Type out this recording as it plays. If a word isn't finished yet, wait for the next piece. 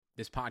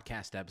This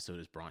podcast episode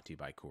is brought to you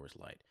by Coors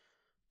Light.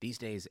 These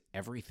days,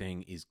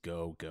 everything is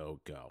go, go,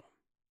 go.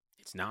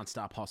 It's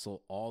nonstop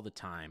hustle all the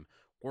time.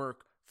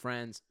 Work,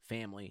 friends,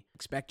 family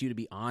expect you to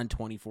be on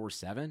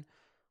 24/7.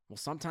 Well,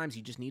 sometimes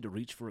you just need to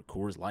reach for a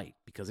Coors Light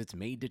because it's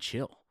made to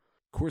chill.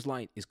 Coors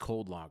Light is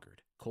cold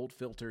lagered, cold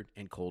filtered,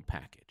 and cold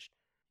packaged.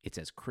 It's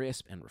as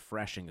crisp and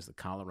refreshing as the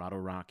Colorado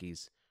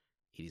Rockies.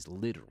 It is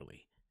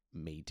literally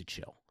made to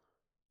chill.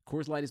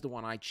 Coors Light is the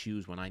one I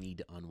choose when I need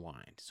to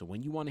unwind. So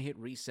when you want to hit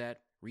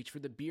reset, reach for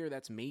the beer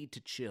that's made to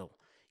chill.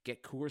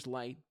 Get Coors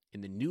Light in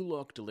the new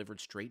look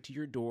delivered straight to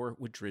your door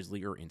with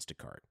Drizzly or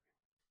Instacart.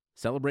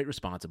 Celebrate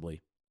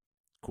responsibly.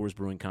 Coors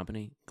Brewing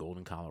Company,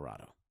 Golden,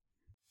 Colorado.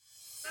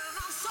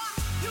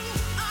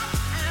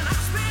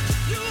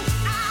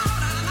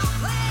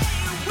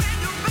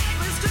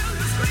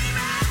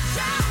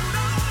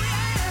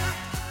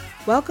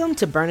 Welcome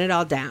to Burn It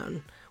All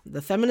Down,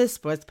 the feminist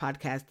sports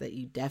podcast that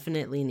you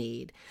definitely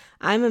need.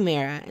 I'm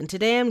Amira, and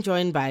today I'm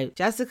joined by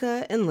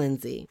Jessica and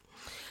Lindsay.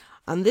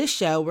 On this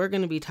show, we're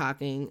going to be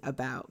talking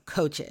about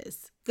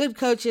coaches. Good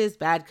coaches,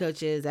 bad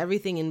coaches,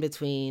 everything in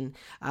between,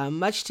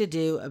 much to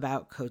do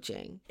about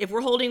coaching. If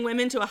we're holding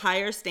women to a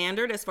higher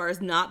standard as far as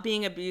not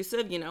being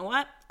abusive, you know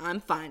what? I'm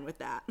fine with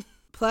that.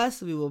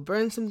 Plus, we will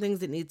burn some things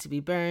that need to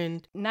be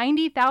burned.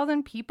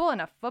 90,000 people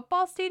in a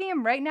football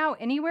stadium right now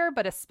anywhere,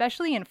 but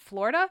especially in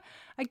Florida?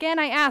 Again,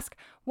 I ask,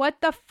 what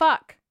the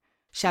fuck?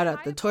 Shout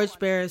out the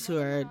torchbearers who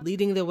are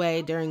leading the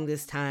way during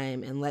this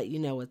time and let you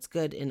know what's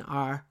good in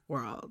our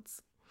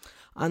worlds.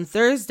 On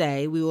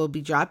Thursday, we will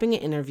be dropping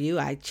an interview.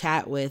 I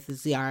chat with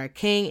Ziara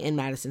King and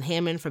Madison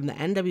Hammond from the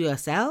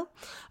NWSL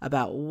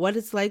about what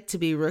it's like to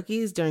be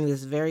rookies during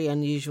this very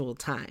unusual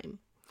time.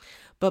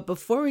 But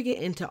before we get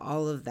into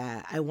all of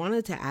that, I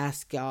wanted to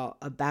ask y'all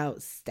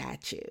about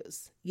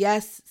statues.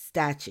 Yes,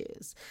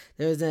 statues.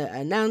 There was an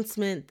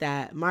announcement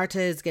that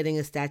Marta is getting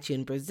a statue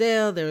in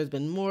Brazil. There has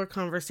been more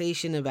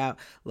conversation about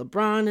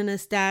LeBron and a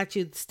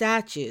statue,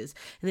 statues.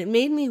 And it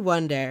made me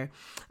wonder,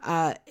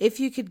 if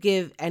you could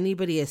give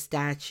anybody a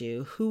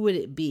statue, who would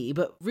it be?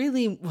 But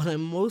really what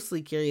I'm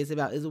mostly curious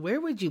about is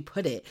where would you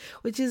put it?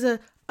 Which is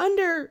a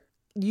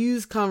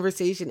used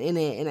conversation in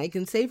it. And I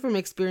can say from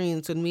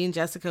experience, when me and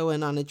Jessica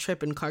went on a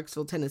trip in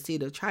Clarksville, Tennessee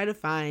to try to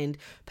find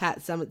Pat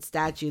Summitt's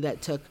statue,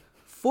 that took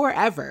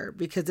forever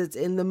because it's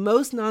in the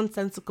most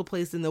nonsensical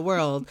place in the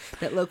world,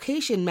 that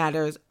location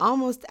matters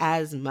almost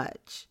as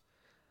much.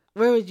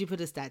 Where would you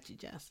put a statue,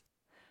 Jess?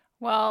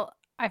 Well,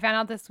 I found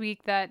out this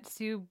week that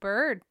Sue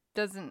Bird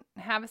doesn't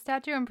have a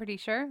statue, I'm pretty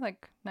sure,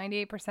 like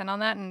 98% on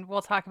that, and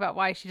we'll talk about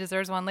why she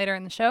deserves one later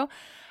in the show.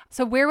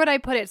 So where would I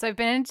put it? So I've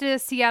been into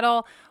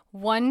Seattle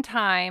one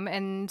time,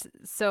 and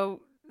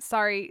so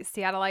sorry,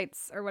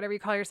 Seattleites or whatever you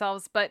call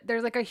yourselves, but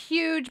there's like a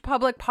huge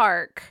public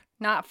park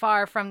not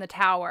far from the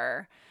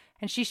tower,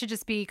 and she should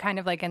just be kind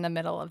of like in the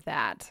middle of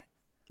that.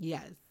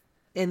 Yes.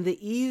 And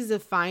the ease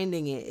of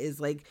finding it is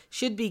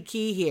should be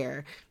key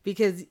here,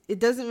 because it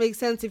doesn't make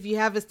sense if you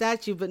have a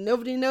statue but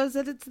nobody knows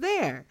that it's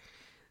there.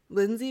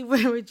 Lindsay,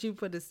 where would you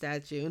put a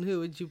statue, and who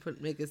would you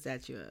make a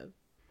statue of?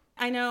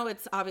 I know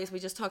it's obvious. We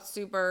just talked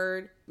Sue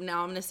Bird.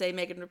 Now I'm going to say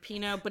Megan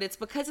Rapinoe, but it's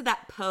because of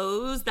that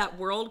pose, that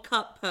World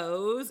Cup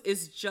pose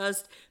is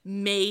just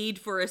made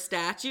for a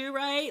statue,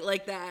 right?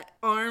 Like that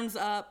arms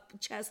up,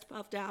 chest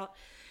puffed out.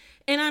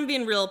 And I'm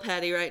being real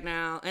petty right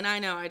now. And I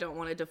know I don't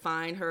want to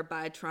define her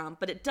by Trump,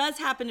 but it does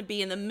happen to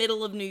be in the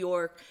middle of New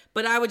York.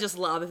 But I would just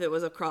love if it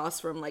was across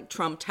from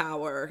Trump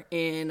Tower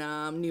in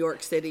New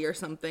York City or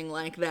something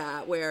like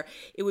that, where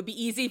it would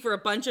be easy for a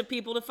bunch of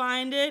people to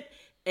find it.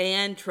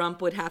 And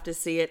Trump would have to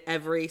see it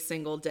every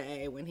single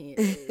day when he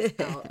is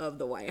out of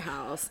the White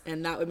House.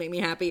 And that would make me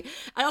happy.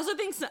 I also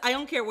think, I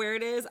don't care where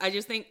it is, I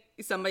just think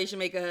somebody should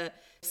make a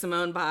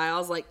Simone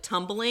Biles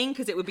tumbling,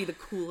 because it would be the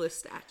coolest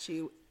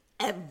statue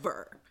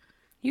ever.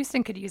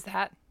 Houston could use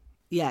that.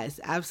 Yes,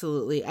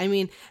 absolutely. I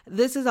mean,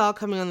 this is all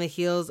coming on the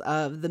heels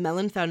of the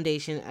Mellon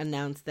Foundation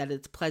announced that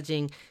it's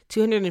pledging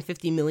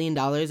 $250 million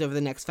over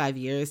the next 5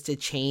 years to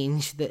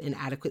change the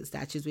inadequate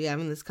statues we have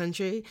in this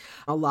country.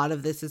 A lot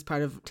of this is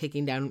part of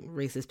taking down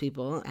racist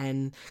people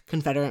and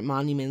Confederate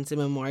monuments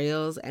and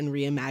memorials and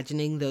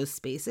reimagining those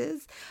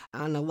spaces.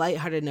 On a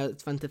lighthearted note,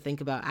 it's fun to think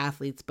about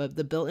athletes, but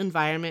the built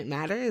environment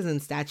matters, and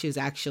statues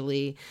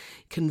actually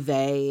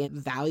convey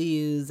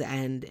values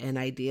and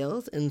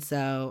ideals. And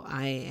so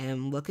I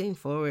am looking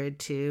forward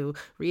to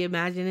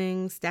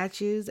reimagining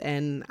statues,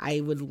 and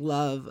I would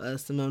love a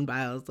Simone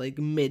Biles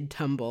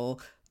mid-tumble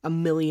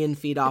 1,000,000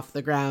 feet off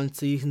the ground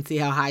so you can see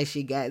how high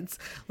she gets,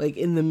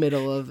 in the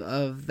middle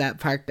of that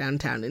park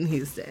downtown in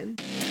Houston.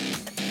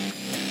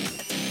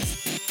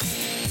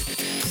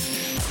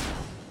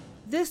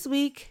 This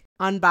week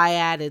on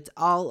Biad, it's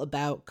all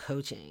about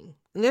coaching.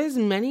 There's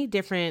many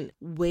different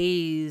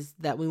ways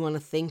that we want to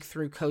think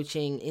through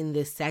coaching in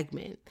this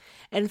segment.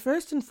 And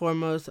first and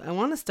foremost, I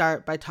want to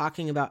start by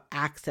talking about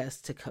access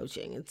to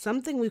coaching. It's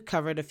something we've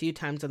covered a few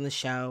times on the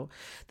show,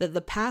 that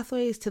the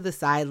pathways to the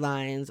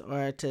sidelines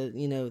or to,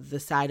 the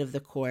side of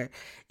the court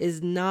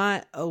is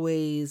not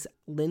always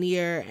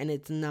linear and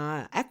it's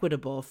not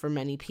equitable for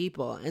many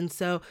people. And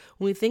so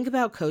when we think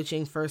about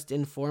coaching first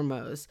and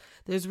foremost,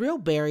 there's real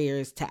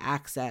barriers to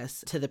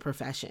access to the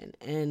profession.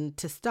 And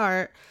to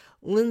start,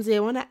 Lindsay, I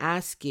want to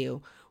ask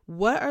you,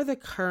 what are the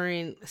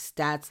current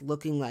stats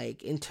looking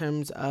like in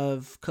terms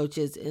of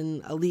coaches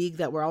in a league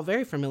that we're all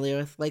very familiar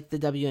with, like the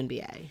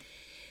WNBA?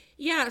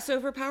 Yeah, so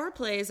for Power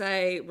Plays,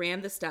 I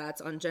ran the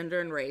stats on gender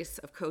and race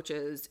of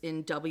coaches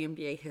in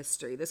WNBA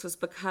history. This was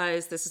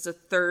because this is the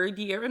third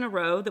year in a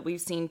row that we've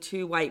seen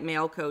 2 white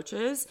male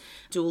coaches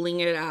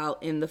dueling it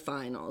out in the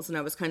finals. And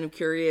I was kind of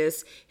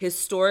curious,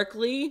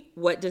 historically,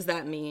 what does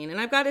that mean?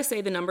 And I've got to say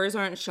the numbers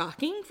aren't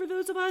shocking for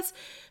those of us,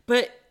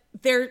 but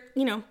there's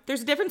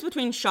a difference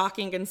between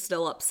shocking and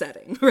still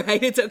upsetting,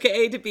 right? It's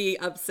okay to be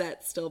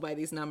upset still by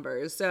these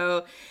numbers.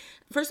 So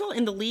first of all,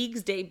 in the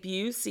league's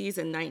debut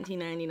season,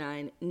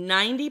 1999,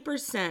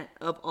 90%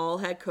 of all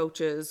head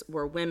coaches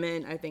were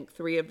women. I think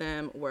 3 of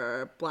them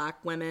were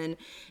Black women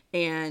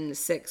and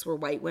 6 were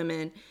white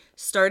women.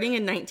 Starting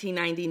in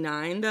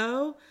 1999,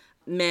 though,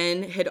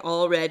 men had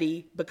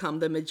already become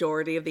the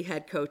majority of the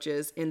head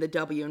coaches in the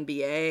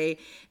WNBA,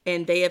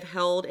 and they have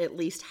held at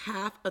least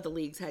half of the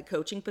league's head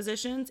coaching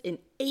positions in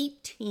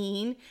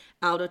 18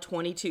 out of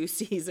 22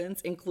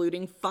 seasons,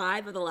 including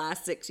 5 of the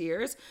last 6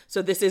 years.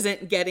 So this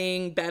isn't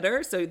getting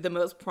better. So the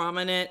most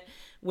prominent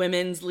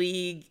women's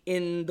league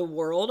in the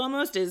world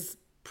almost is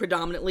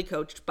predominantly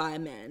coached by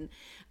men.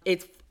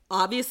 It's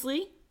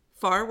obviously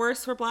far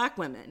worse for Black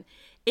women.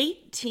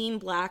 18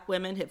 Black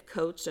women have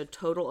coached a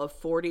total of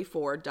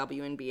 44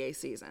 WNBA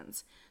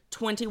seasons.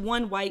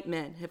 21 white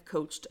men have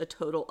coached a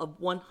total of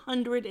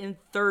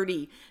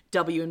 130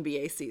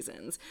 WNBA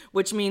seasons,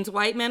 which means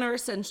white men are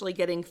essentially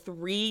getting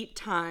 3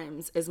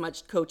 times as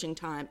much coaching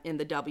time in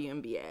the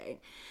WNBA.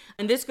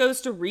 And this goes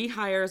to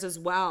rehires as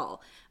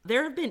well.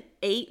 There have been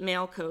 8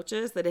 male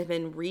coaches that have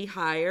been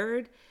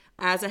rehired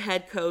as a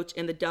head coach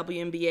in the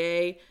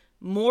WNBA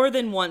more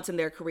than once in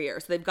their career.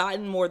 So they've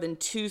gotten more than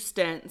 2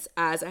 stints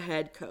as a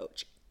head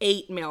coach,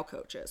 8 male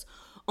coaches.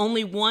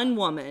 Only 1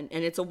 woman,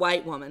 and it's a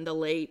white woman, the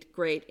late,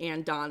 great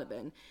Ann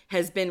Donovan,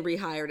 has been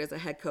rehired as a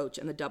head coach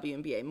in the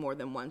WNBA more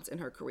than once in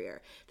her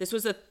career. This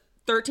was the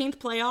 13th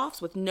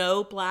playoffs with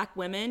no Black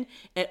women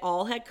at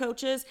all head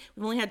coaches.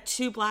 We've only had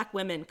 2 Black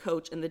women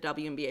coach in the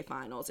WNBA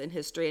finals in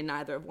history, and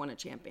neither have won a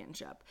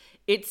championship.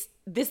 This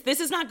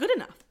is not good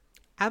enough.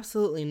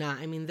 Absolutely not.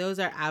 I mean, those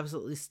are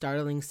absolutely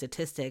startling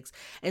statistics.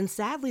 And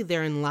sadly,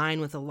 they're in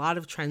line with a lot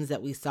of trends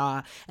that we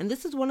saw. And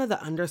this is one of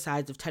the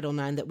undersides of Title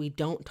IX that we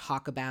don't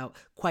talk about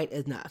quite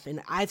enough.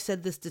 And I've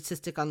said this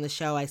statistic on the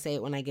show. I say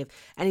it when I give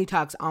any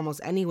talks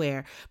almost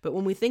anywhere. But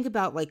when we think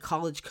about like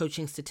college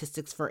coaching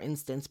statistics, for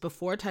instance,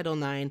 before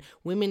Title IX,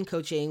 women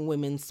coaching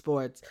women's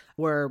sports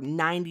were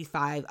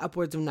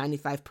upwards of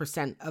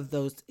 95% of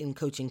those in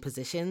coaching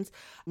positions.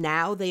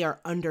 Now they are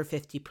under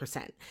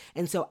 50%.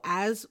 And so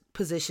as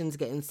positions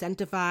get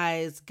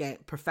incentivized,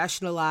 get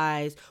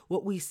professionalized,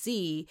 what we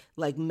see,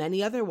 like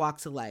many other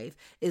walks of life,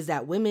 is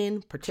that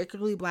women,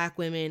 particularly Black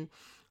women,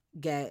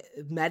 get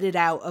meted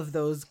out of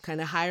those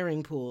kind of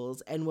hiring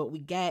pools. And what we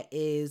get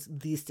is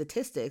these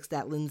statistics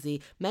that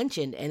Lindsay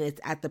mentioned. And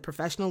it's at the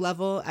professional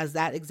level as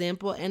that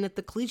example and at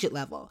the collegiate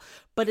level.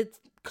 But it's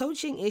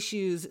coaching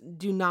issues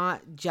do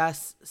not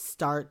just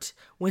start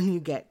when you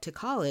get to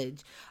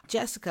college.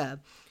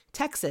 Jessica,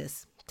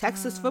 Texas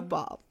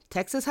football.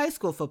 Texas high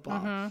school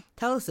football. Mm-hmm.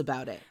 Tell us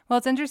about it. Well,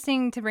 it's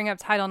interesting to bring up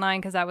Title IX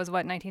because that was,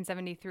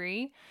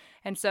 1973?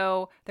 And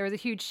so there was a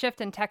huge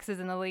shift in Texas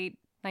in the late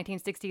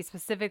 1960s,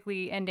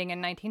 specifically ending in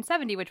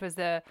 1970, which was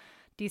the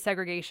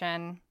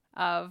desegregation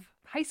of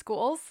high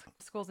schools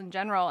in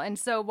general. And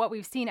so what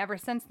we've seen ever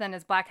since then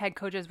is Black head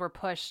coaches were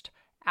pushed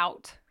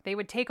out. They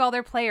would take all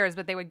their players,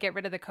 but they would get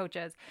rid of the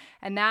coaches.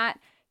 And that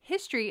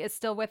history is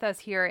still with us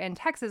here in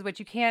Texas, which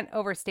you can't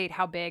overstate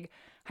how big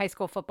high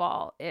school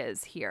football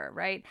is here,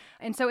 right?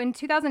 And so in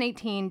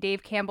 2018,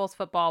 Dave Campbell's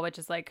Football, which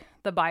is like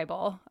the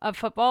Bible of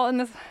football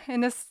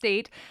in this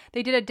state,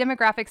 they did a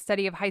demographic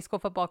study of high school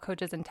football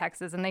coaches in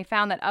Texas, and they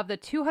found that of the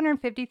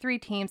 253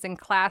 teams in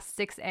Class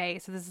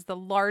 6A, so this is the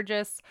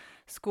largest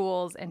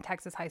schools in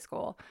Texas high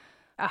school,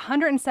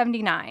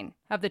 179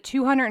 of the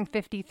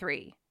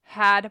 253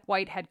 had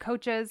white head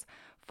coaches.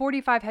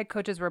 45 head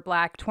coaches were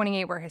Black,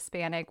 28 were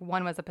Hispanic,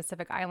 1 was a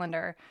Pacific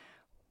Islander.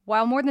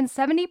 While more than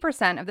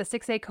 70% of the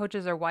 6A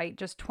coaches are white,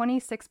 just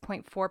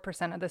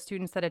 26.4% of the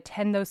students that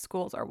attend those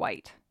schools are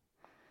white.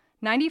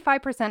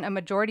 95% of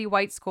majority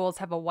white schools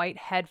have a white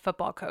head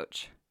football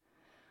coach,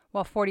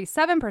 while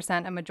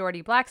 47% of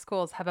majority Black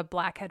schools have a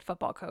Black head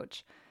football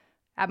coach.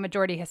 At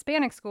majority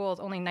Hispanic schools,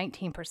 only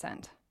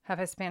 19% have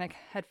Hispanic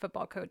head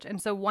football coach. And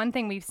so one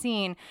thing we've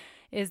seen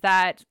is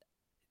that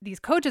these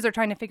coaches are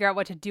trying to figure out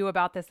what to do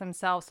about this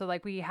themselves. So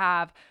like we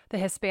have the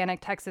Hispanic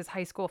Texas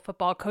High School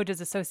Football Coaches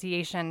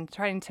Association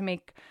trying to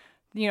make,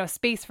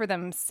 space for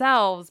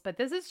themselves. But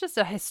this is just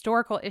a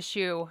historical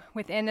issue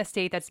within the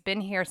state that's been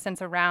here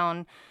since around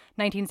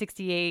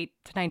 1968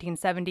 to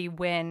 1970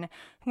 when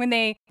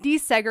they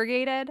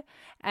desegregated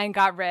and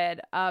got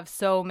rid of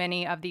so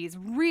many of these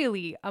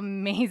really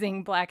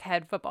amazing Black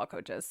head football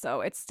coaches.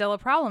 So it's still a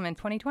problem in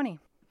 2020.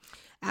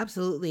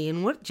 Absolutely.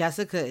 And what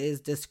Jessica is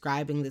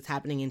describing that's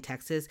happening in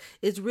Texas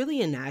is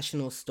really a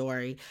national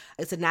story.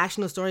 It's a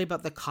national story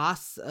about the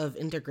costs of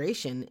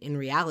integration in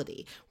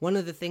reality. One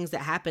of the things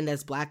that happened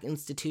as Black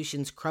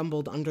institutions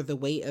crumbled under the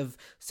weight of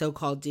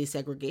so-called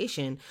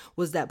desegregation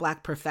was that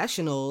Black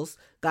professionals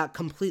got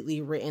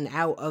completely written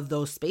out of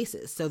those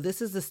spaces. So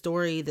this is a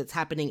story that's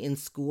happening in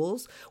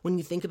schools. When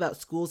you think about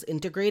schools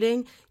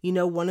integrating,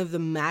 one of the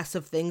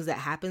massive things that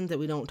happens that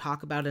we don't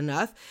talk about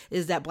enough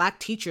is that Black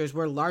teachers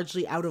were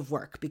largely out of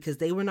work because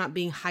they were not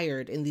being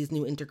hired in these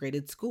new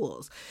integrated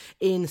schools.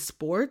 In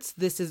sports,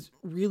 this is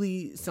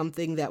really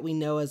something that we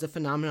know as a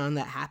phenomenon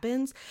that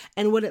happens.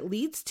 And what it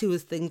leads to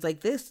is things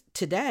like this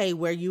today,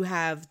 where you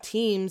have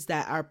teams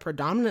that are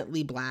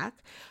predominantly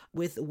Black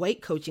with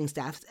white coaching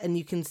staffs. And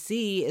you can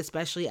see,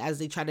 especially as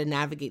they try to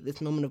navigate this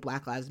moment of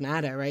Black Lives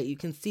Matter, right? You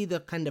can see the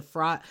kind of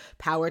fraught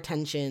power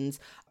tensions,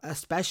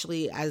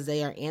 especially as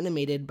they are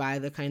animated by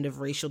the kind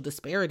of racial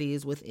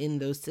disparities within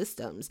those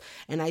systems.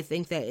 And I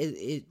think that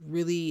it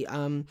really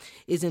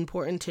is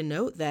important to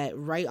note that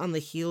right on the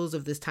heels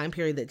of this time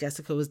period that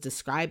Jessica was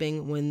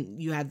describing,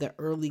 when you had the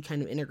early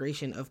kind of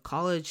integration of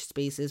college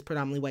spaces,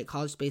 predominantly white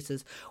college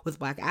spaces with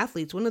Black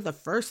athletes, one of the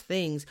first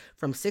things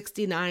from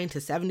 69 to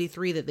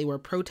 73 that they were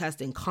protesting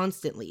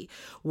constantly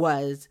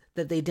was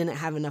that they didn't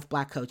have enough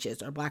Black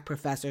coaches or Black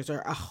professors or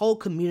a whole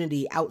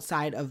community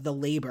outside of the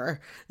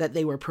labor that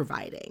they were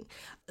providing.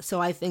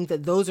 So I think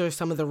that those are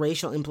some of the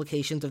racial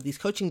implications of these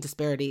coaching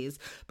disparities.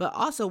 But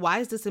also, why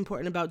is this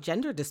important about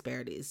gender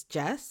disparities?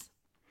 Jess?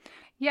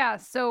 Yeah,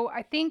 so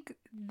I think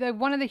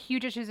one of the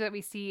huge issues that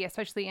we see,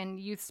 especially in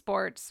youth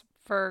sports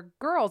for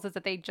girls, is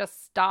that they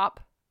just stop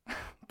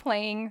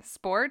playing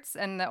sports,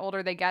 and the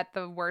older they get,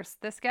 the worse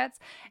this gets.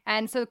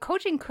 And so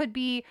coaching could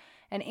be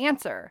an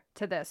answer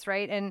to this,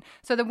 right? And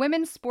so the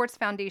Women's Sports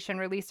Foundation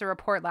released a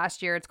report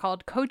last year. It's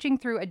called Coaching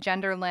Through a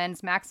Gender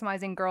Lens,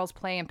 Maximizing Girls'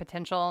 Play and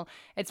Potential.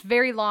 It's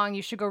very long.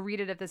 You should go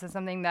read it if this is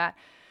something that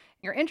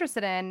you're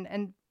interested in.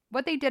 And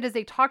what they did is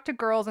they talked to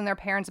girls and their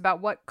parents about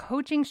what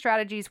coaching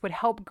strategies would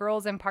help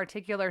girls in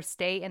particular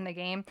stay in the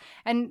game.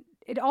 And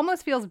it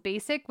almost feels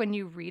basic when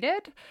you read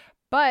it,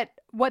 but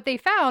what they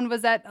found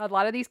was that a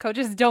lot of these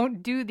coaches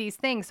don't do these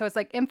things. So it's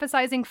like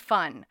emphasizing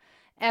fun,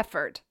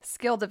 effort,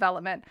 skill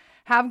development,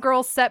 have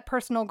girls set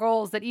personal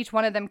goals that each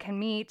one of them can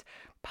meet,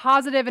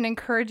 positive and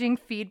encouraging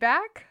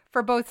feedback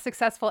for both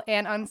successful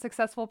and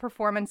unsuccessful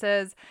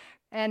performances,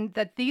 and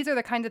that these are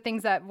the kinds of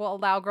things that will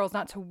allow girls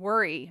not to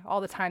worry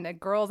all the time, that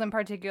girls in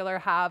particular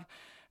have,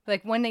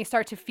 like when they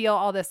start to feel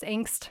all this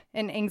angst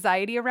and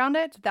anxiety around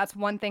it, that's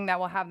one thing that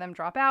will have them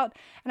drop out.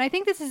 And I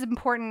think this is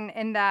important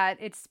in that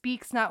it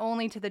speaks not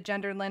only to the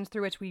gender lens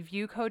through which we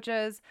view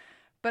coaches,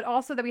 but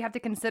also that we have to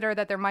consider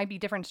that there might be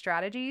different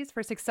strategies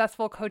for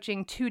successful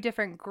coaching two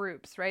different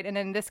groups, right? And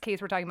in this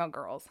case, we're talking about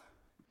girls.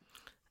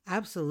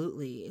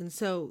 Absolutely. And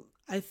so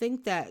I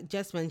think that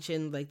Jess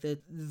mentioned like the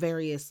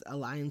various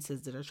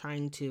alliances that are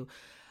trying to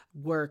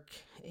work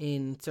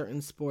in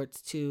certain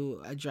sports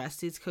to address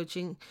these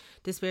coaching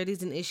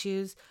disparities and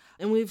issues.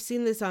 And we've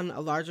seen this on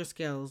a larger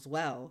scale as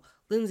well.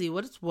 Lindsay,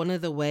 what is one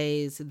of the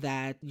ways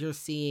that you're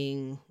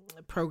seeing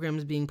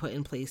programs being put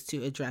in place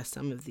to address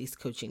some of these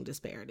coaching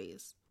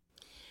disparities?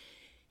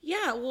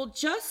 Yeah, well,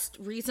 just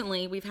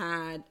recently we've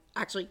had,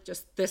 actually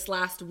just this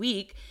last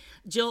week,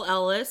 Jill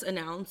Ellis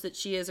announced that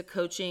she has a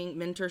coaching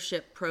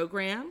mentorship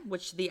program,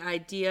 which the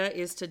idea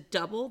is to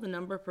double the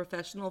number of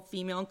professional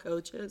female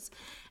coaches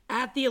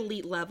at the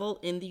elite level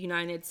in the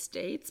United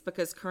States,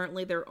 because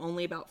currently there are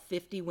only about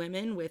 50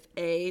 women with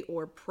A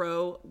or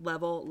pro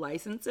level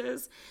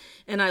licenses.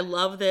 And I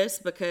love this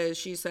because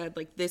she said,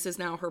 like, this is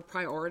now her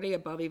priority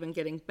above even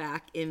getting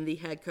back in the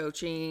head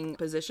coaching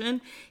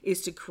position,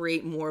 is to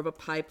create more of a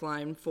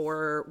pipeline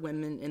for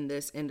women in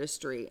this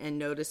industry, and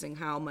noticing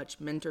how much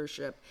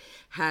mentorship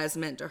has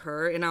meant to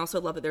her. And I also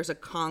love that there's a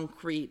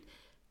concrete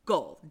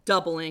goal,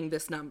 doubling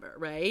this number,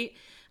 right?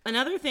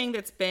 Another thing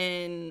that's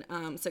been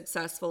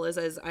successful is,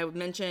 as I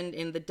mentioned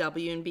in the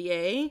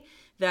WNBA,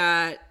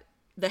 that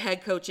the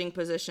head coaching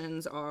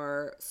positions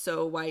are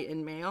so white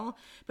and male,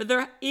 but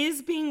there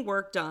is being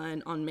work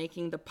done on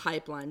making the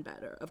pipeline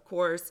better. Of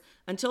course,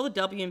 until the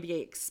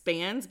WNBA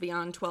expands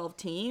beyond 12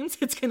 teams,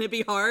 it's going to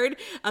be hard.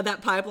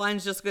 That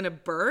pipeline's just going to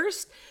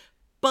burst.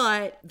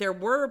 But there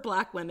were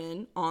Black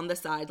women on the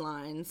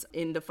sidelines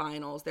in the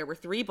finals. There were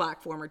 3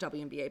 Black former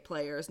WNBA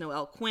players: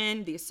 Noelle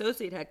Quinn, the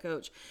associate head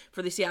coach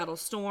for the Seattle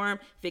Storm;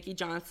 Vicki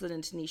Johnson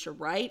and Tanisha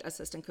Wright,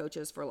 assistant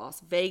coaches for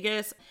Las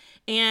Vegas.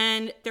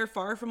 And they're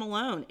far from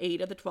alone. 8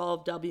 of the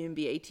 12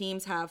 WNBA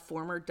teams have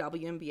former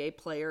WNBA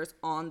players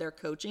on their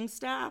coaching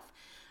staff.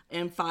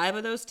 And 5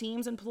 of those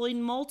teams employed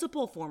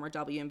multiple former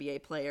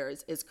WNBA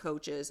players as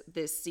coaches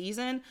this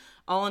season.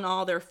 All in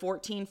all, there are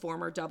 14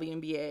 former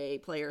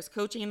WNBA players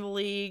coaching in the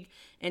league,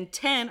 and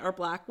 10 are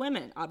Black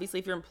women. Obviously,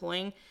 if you're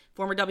employing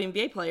former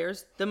WNBA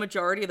players, the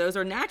majority of those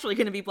are naturally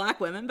going to be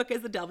Black women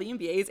because the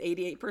WNBA is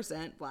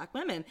 88% Black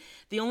women.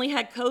 The only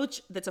head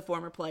coach that's a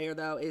former player,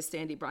 though, is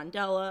Sandy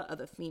Brandella of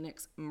the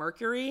Phoenix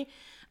Mercury.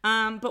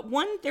 But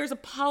there's a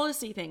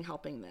policy thing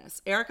helping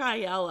this. Erica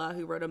Ayala,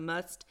 who wrote a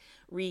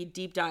must-read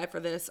deep dive for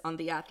this on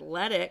The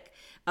Athletic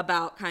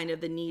about kind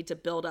of the need to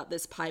build up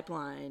this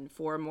pipeline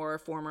for more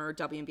former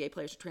WNBA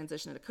players to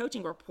transition into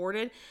coaching,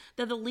 reported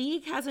that the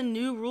league has a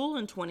new rule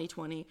in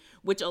 2020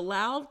 which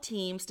allowed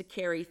teams to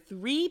carry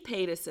 3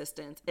 paid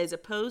assistants as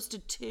opposed to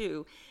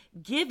 2,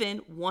 given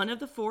one of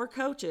the 4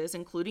 coaches,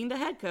 including the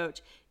head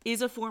coach,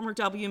 is a former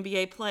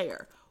WNBA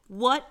player.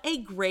 What a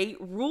great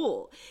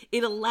rule.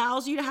 It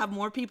allows you to have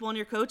more people on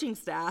your coaching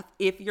staff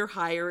if you're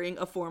hiring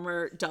a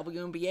former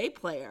WNBA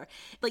player.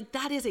 Like,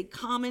 that is a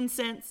common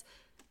sense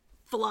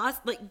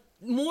philosophy. Like,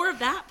 more of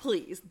that,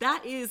 please.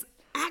 That is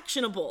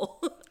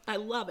actionable. I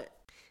love it.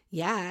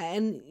 Yeah.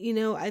 And,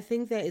 I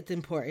think that it's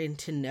important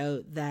to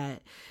note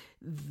that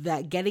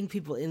getting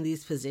people in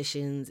these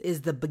positions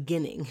is the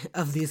beginning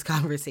of these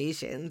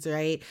conversations,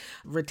 right?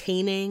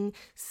 Retaining,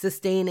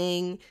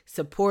 sustaining,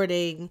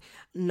 supporting,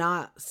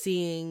 not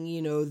seeing,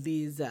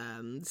 these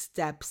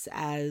steps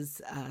as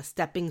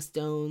stepping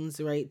stones,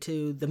 right,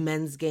 to the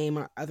men's game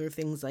or other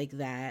things like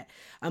that.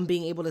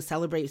 Being able to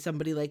celebrate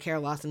somebody like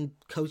Kara Lawson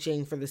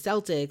coaching for the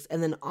Celtics,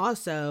 and then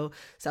also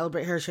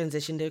celebrate her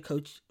transition to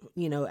coach,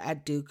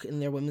 at Duke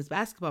in their women's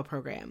basketball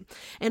program.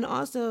 And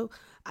also,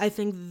 I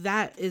think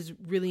that is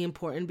really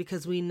important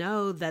because we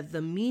know that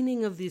the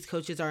meaning of these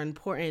coaches are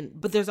important,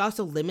 but there's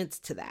also limits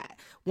to that.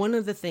 One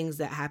of the things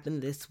that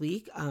happened this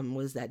week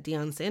was that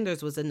Deion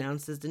Sanders was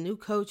announced as the new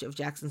coach of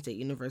Jackson State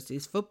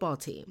University's football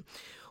team,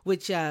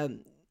 which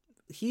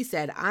he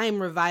said,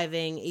 I'm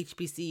reviving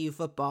HBCU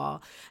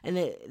football. And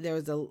there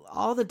was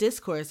all the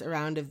discourse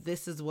around if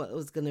this is what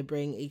was going to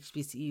bring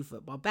HBCU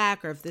football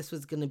back, or if this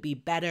was going to be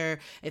better,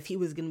 if he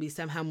was going to be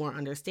somehow more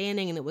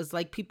understanding. And it was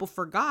like people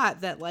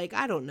forgot that,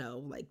 I don't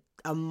know,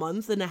 a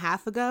month and a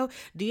half ago,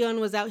 Deion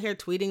was out here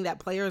tweeting that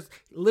players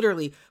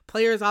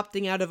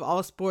opting out of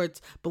all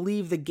sports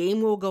believe the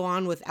game will go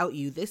on without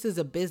you. This is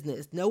a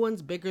business. No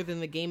one's bigger than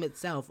the game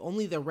itself.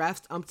 Only the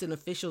refs, umps, and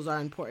officials are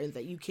important,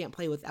 that you can't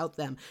play without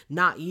them,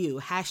 not you.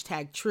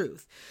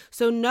 #truth.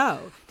 So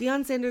no,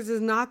 Deion Sanders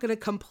is not going to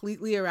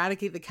completely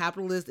eradicate the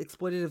capitalist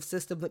exploitative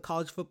system that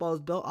college football is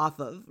built off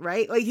of,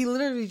 right? He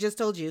literally just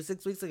told you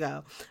 6 weeks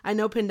ago. I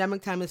know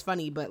pandemic time is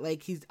funny, but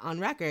he's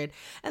on record.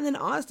 And then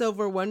also,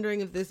 we're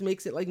wondering if this makes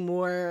it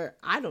more,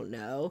 I don't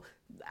know,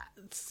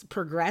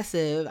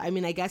 progressive. I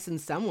mean, I guess in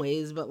some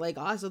ways, but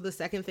also the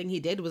second thing he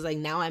did was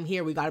now I'm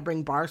here. We got to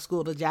bring bar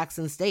school to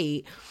Jackson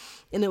State.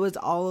 And it was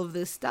all of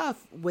this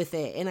stuff with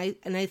it. And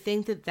I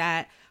think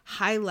that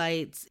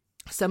highlights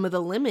some of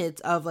the limits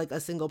of a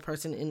single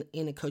person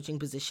in a coaching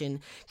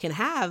position can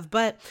have.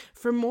 But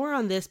for more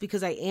on this,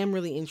 because I am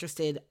really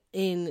interested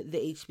in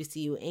the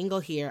HBCU angle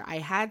here, I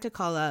had to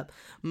call up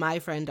my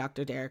friend,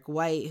 Dr. Derek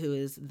White, who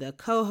is the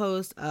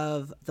co-host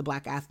of the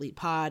Black Athlete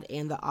Pod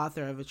and the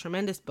author of a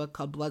tremendous book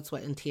called Blood,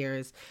 Sweat, and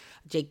Tears,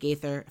 Jake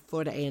Gaither,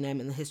 Florida A&M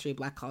and the History of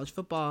Black College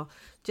Football,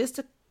 just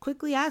to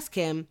quickly ask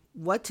him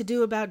what to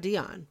do about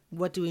Deion.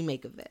 What do we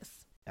make of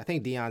this? I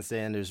think Deion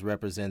Sanders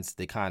represents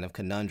the kind of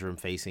conundrum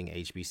facing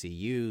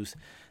HBCUs.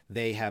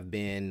 They have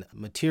been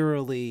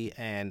materially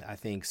and I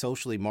think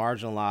socially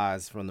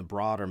marginalized from the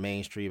broader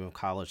mainstream of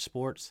college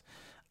sports.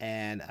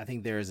 And I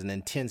think there is an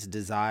intense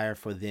desire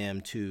for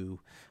them to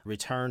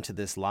return to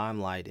this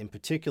limelight. In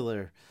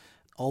particular,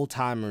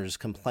 old-timers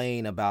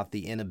complain about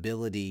the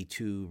inability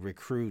to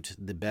recruit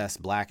the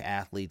best Black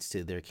athletes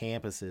to their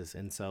campuses.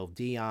 And so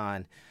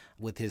Deion,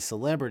 with his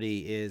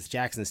celebrity, is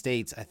Jackson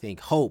State's, I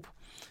think, hope,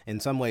 in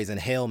some ways, an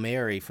Hail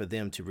Mary for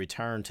them to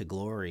return to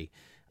glory,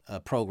 a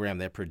program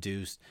that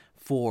produced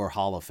 4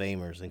 Hall of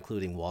Famers,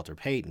 including Walter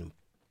Payton.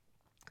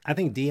 I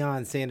think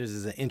Deion Sanders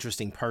is an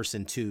interesting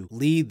person to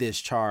lead this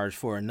charge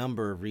for a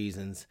number of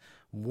reasons.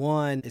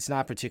 One, it's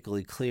not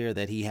particularly clear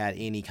that he had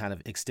any kind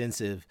of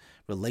extensive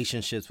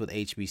relationships with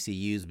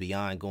HBCUs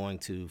beyond going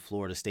to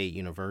Florida State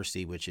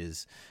University, which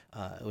is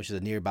a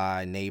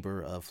nearby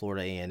neighbor of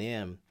Florida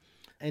A&M.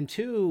 And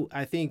 2,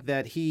 I think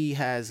that he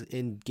has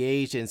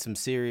engaged in some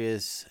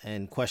serious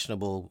and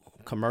questionable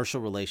commercial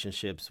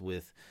relationships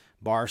with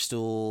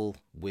Barstool,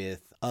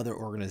 with other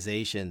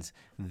organizations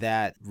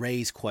that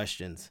raise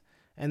questions.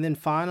 And then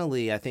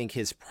finally, I think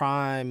his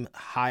Prime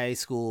High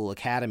School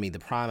Academy, the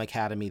Prime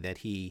Academy that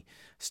he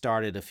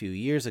started a few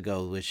years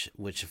ago,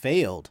 which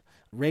failed,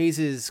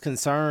 raises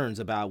concerns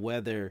about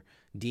whether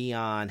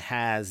Deion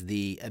has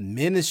the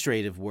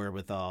administrative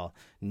wherewithal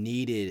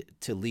needed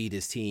to lead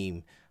his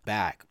team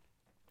back.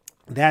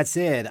 That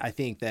said, I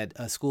think that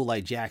a school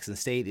like Jackson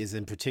State is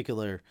in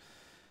particular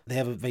they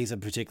have faced a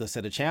particular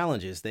set of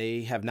challenges.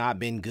 They have not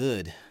been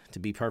good, to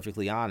be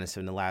perfectly honest,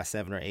 in the last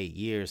 7 or 8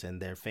 years,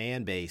 and their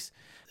fan base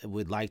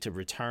would like to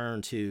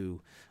return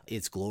to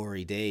its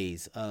glory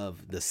days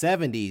of the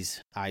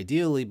 70s,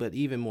 ideally, but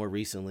even more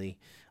recently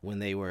when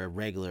they were a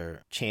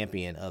regular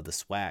champion of the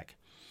SWAC.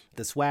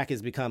 The SWAC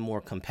has become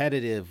more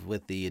competitive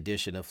with the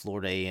addition of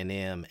Florida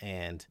A&M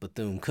and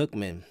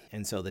Bethune-Cookman,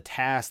 and so the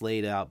task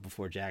laid out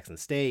before Jackson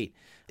State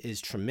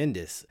is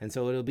tremendous. And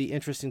so it'll be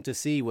interesting to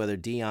see whether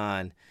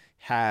Deion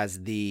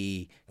has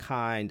the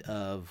kind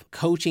of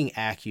coaching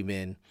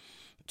acumen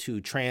to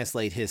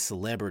translate his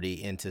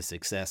celebrity into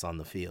success on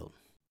the field.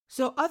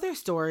 So other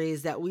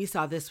stories that we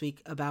saw this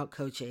week about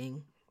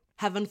coaching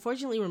have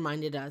unfortunately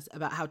reminded us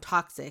about how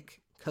toxic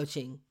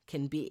coaching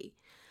can be.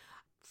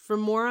 For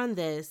more on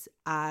this,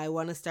 I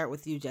want to start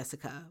with you,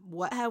 Jessica.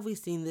 What have we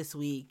seen this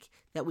week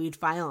that we'd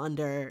file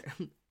under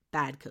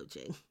bad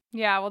coaching?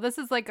 Yeah, well, this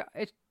is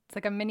it's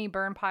like a mini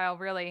burn pile,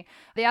 really.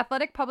 The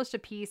Athletic published a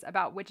piece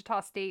about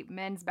Wichita State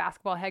men's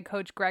basketball head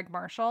coach Greg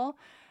Marshall.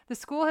 The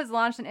school has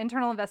launched an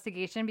internal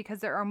investigation because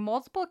there are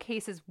multiple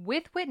cases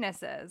with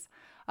witnesses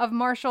of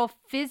Marshall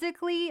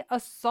physically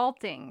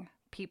assaulting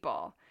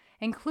people,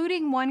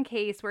 including one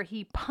case where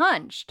he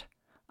punched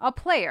a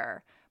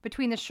player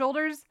between the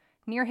shoulders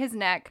near his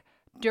neck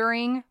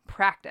during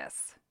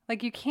practice.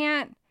 Like, you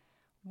can't,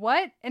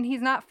 what? And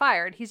he's not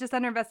fired. He's just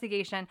under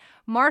investigation.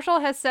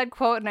 Marshall has said,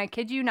 quote, and I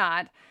kid you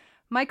not,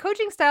 "My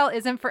coaching style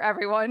isn't for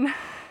everyone."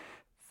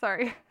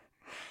 Sorry.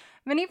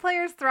 "Many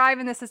players thrive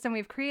in the system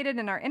we've created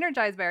and are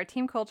energized by our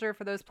team culture.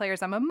 For those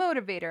players, I'm a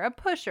motivator, a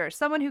pusher,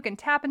 someone who can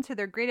tap into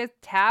their greatest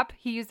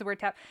he used the word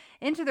tap,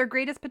 into their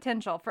greatest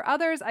potential. For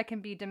others, I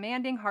can be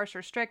demanding, harsh,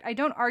 or strict. I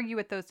don't argue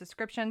with those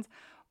descriptions.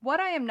 What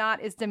I am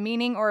not is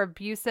demeaning or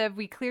abusive.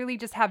 We clearly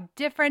just have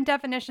different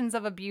definitions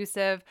of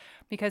abusive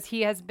because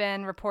he has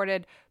been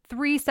reported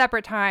 3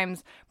 separate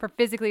times for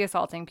physically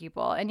assaulting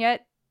people, and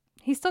yet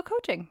he's still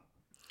coaching."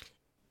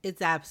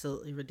 It's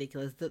absolutely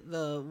ridiculous.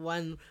 The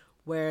one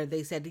where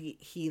they said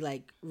he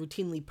like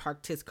routinely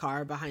parked his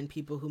car behind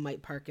people who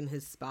might park in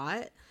his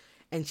spot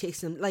and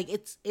chased them. Like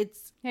it's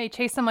Yeah, he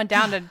chased someone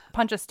down to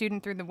punch a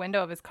student through the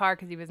window of his car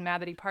because he was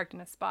mad that he parked in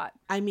a spot.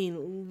 I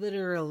mean,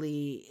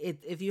 literally,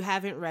 if you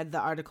haven't read the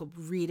article,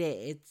 read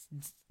it.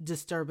 It's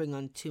disturbing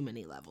on too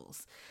many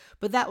levels.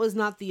 But that was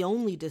not the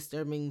only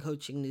disturbing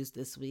coaching news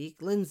this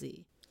week.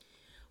 Lindsay.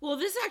 Well,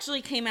 this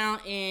actually came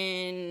out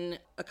in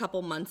a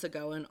couple months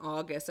ago in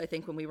August, I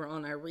think, when we were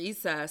on our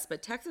recess.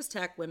 But Texas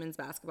Tech women's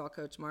basketball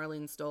coach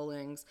Marlene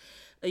Stallings,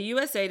 a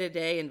USA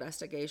Today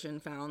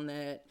investigation found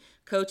that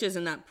coaches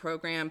in that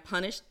program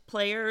punished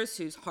players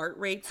whose heart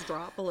rates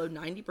drop below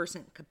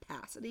 90%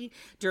 capacity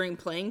during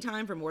playing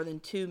time for more than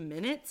 2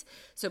 minutes.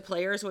 So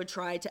players would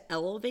try to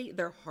elevate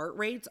their heart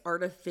rates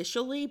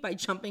artificially by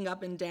jumping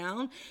up and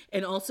down,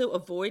 and also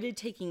avoided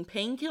taking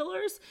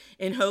painkillers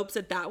in hopes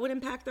that that would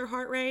impact their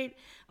heart rate.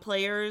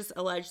 Players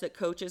alleged that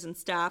coaches and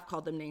staff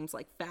called them names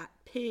like fat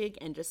pig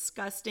and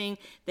disgusting.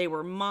 They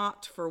were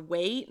mocked for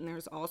weight, and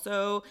there's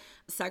also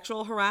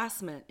sexual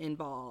harassment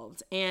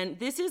involved. And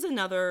this is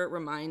another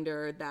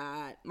reminder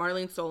that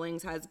Marlene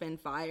Stallings has been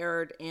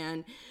fired,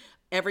 and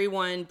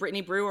everyone,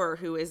 Brittany Brewer,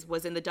 who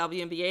was in the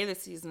WNBA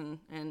this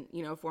season, and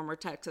former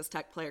Texas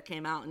Tech player,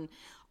 came out, and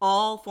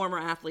all former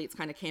athletes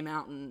kind of came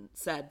out and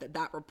said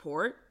that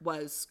report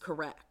was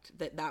correct,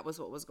 that was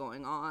what was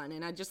going on.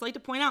 And I'd just like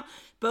to point out,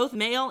 both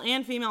male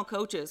and female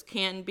coaches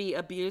can be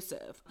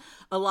abusive.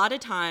 A lot of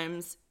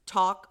times,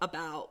 talk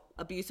about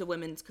abusive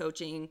women's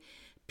coaching,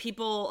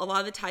 a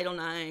lot of the Title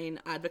IX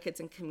advocates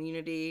and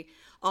community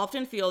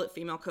often feel that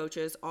female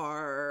coaches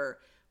are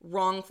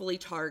wrongfully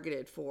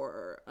targeted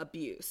for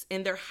abuse.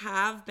 And there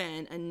have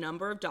been a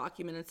number of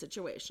documented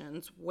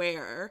situations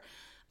where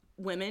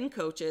women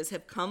coaches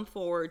have come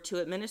forward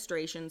to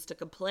administrations to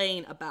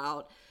complain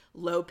about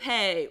low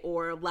pay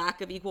or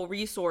lack of equal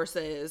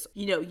resources,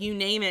 you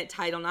name it,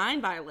 Title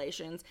IX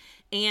violations.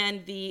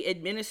 And the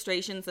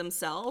administrations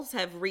themselves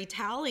have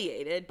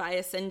retaliated by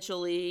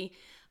essentially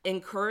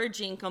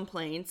encouraging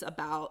complaints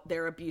about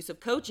their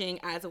abusive coaching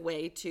as a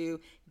way to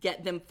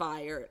get them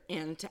fired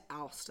and to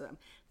oust them.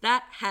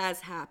 That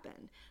has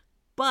happened.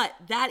 But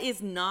that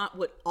is not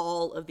what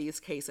all of these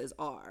cases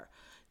are.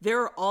 There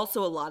are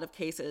also a lot of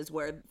cases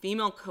where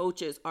female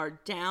coaches are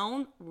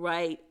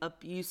downright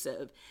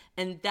abusive,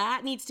 and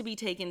that needs to be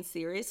taken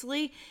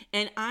seriously.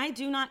 And I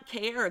do not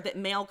care that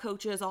male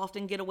coaches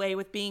often get away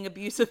with being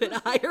abusive at a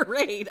higher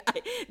rate.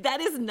 That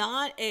is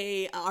not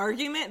an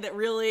argument that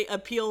really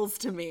appeals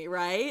to me,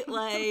 right?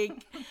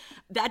 Like,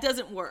 that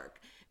doesn't work.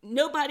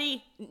 No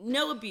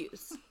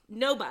abuse.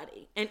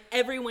 Nobody. And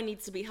everyone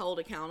needs to be held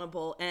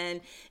accountable.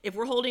 And if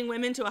we're holding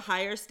women to a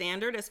higher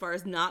standard as far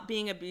as not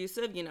being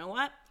abusive, you know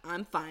what?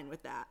 I'm fine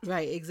with that.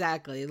 Right,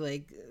 exactly.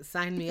 Like,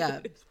 sign me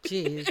up.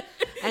 Jeez.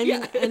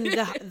 And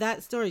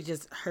that story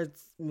just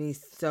hurts me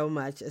so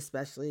much,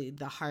 especially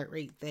the heart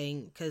rate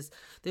thing, because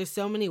there's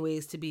so many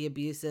ways to be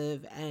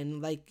abusive.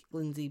 And like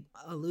Lindsay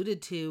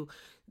alluded to,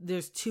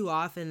 there's too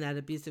often that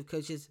abusive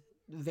coaches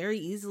very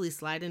easily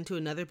slide into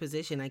another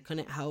position. I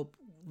couldn't help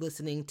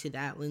listening to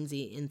that,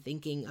 Lindsay, and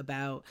thinking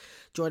about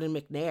Jordan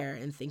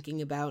McNair and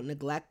thinking about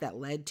neglect that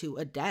led to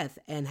a death,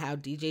 and how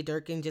DJ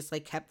Durkin just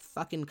like kept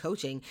fucking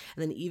coaching.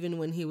 And then even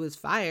when he was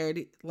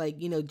fired,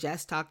 like, you know,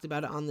 Jess talked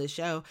about it on the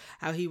show,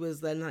 how he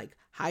was then like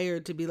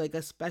hired to be like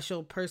a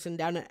special person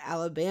down at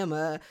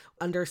Alabama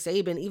under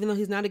Saban, even though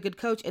he's not a good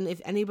coach. And if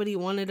anybody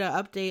wanted an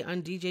update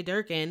on DJ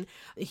Durkin,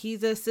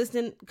 he's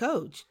assistant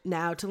coach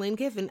now to Lane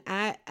Kiffin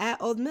at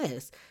Ole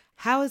Miss.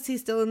 How is he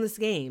still in this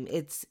game?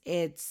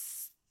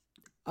 It's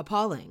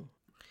appalling.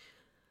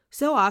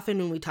 So often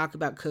when we talk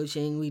about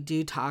coaching, we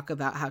do talk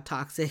about how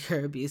toxic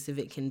or abusive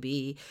it can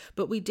be,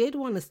 but we did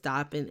want to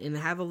stop and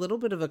have a little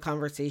bit of a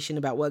conversation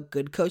about what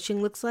good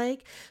coaching looks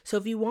like. So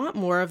if you want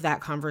more of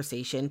that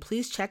conversation,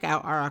 please check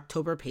out our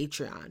October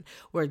Patreon,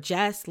 where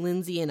Jess,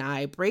 Lindsay, and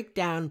I break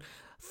down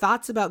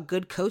thoughts about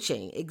good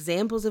coaching,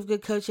 examples of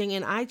good coaching,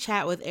 and I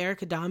chat with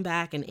Erica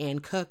Dombach and Ann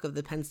Cook of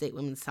the Penn State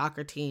women's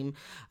soccer team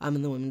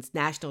and the women's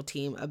national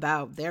team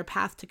about their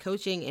path to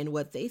coaching and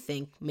what they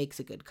think makes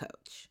a good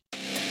coach.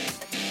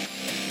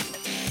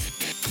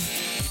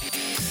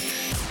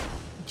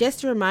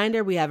 Just a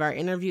reminder, we have our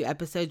interview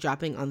episode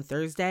dropping on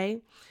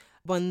Thursday.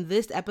 When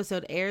this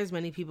episode airs,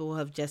 many people will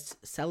have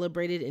just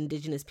celebrated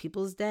Indigenous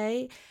Peoples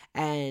Day.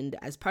 And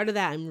as part of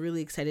that, I'm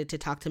really excited to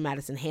talk to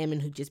Madison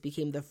Hammond, who just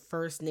became the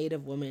first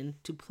Native woman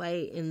to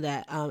play in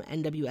the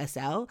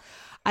NWSL.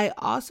 I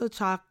also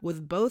talk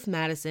with both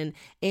Madison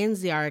and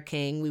Ziara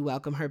King, we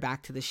welcome her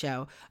back to the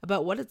show,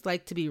 about what it's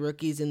like to be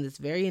rookies in this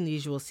very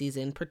unusual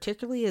season,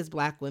 particularly as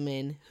Black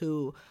women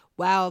who,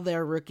 while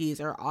they're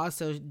rookies, are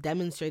also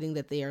demonstrating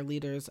that they are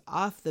leaders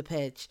off the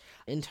pitch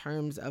in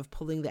terms of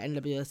pulling the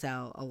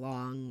NWSL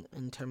along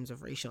in terms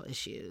of racial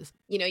issues.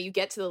 You know, you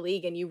get to the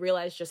league and you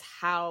realize just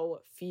how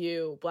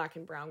few Black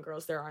and brown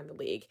girls there are in the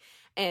league.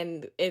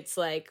 And it's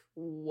like,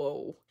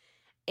 whoa.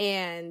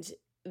 And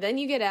then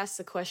you get asked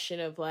the question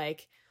of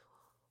like,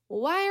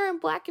 why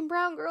aren't Black and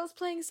brown girls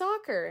playing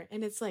soccer?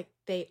 And it's like,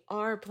 they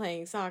are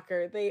playing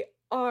soccer. They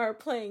are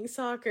playing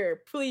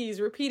soccer.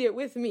 Please repeat it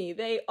with me.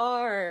 They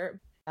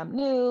are. I'm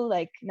new,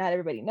 like not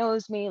everybody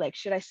knows me, like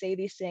should I say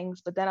these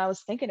things? But then I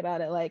was thinking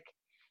about it, like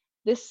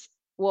this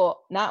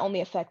will not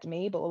only affect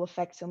me, but will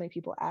affect so many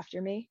people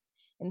after me.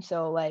 And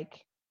so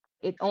like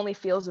it only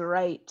feels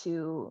right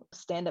to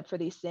stand up for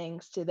these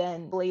things, to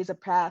then blaze a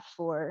path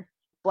for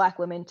Black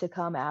women to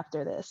come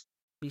after this.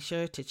 Be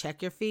sure to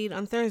check your feed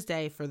on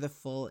Thursday for the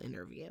full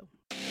interview.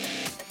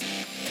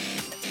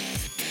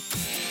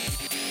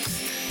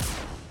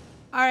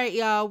 All right,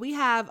 y'all, we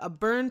have a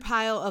burn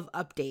pile of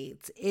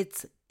updates.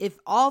 It's if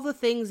all the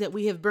things that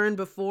we have burned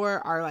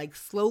before are like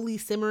slowly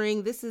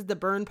simmering, this is the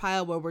burn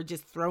pile where we're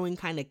just throwing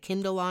kind of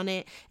kindle on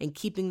it and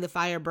keeping the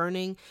fire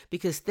burning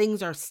because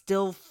things are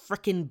still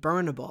freaking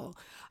burnable.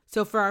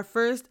 So for our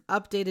first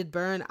updated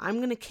burn, I'm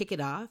going to kick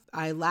it off.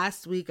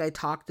 Last week I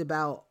talked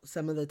about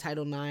some of the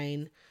Title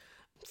IX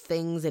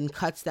things and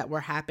cuts that were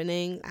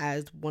happening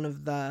as one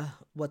of the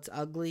what's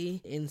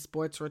ugly in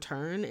sports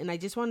return. And I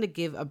just wanted to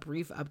give a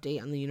brief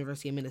update on the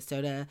University of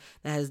Minnesota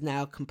that has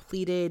now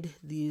completed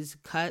these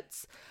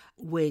cuts,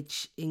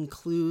 which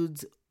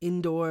includes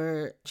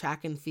indoor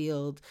track and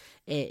field.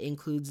 It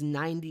includes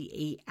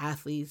 98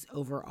 athletes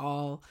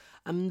overall.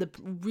 The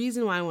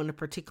reason why I want to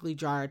particularly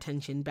draw our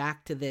attention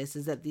back to this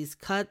is that these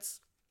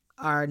cuts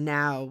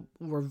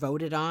were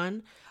voted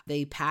on.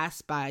 They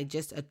passed by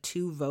just a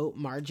 2-vote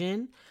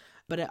margin.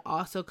 But it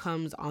also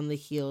comes on the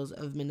heels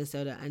of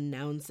Minnesota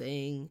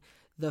announcing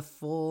the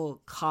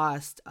full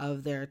cost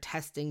of their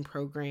testing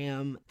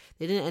program.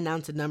 They didn't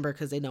announce a number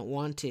because they don't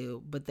want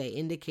to, but they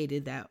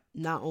indicated that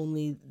not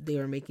only they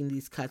were making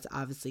these cuts,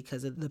 obviously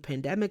because of the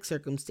pandemic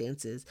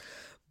circumstances,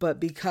 but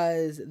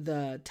because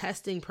the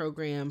testing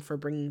program for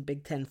bringing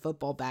Big Ten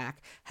football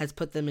back has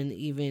put them in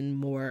even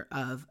more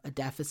of a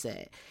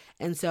deficit.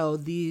 And so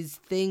these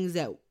things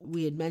that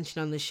we had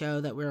mentioned on the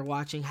show that we were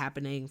watching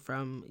happening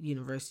from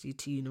university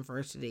to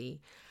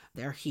university,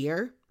 they're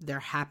here, they're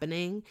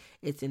happening,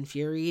 it's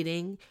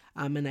infuriating,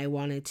 and I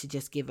wanted to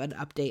just give an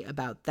update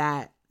about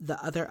that.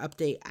 The other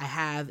update I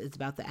have is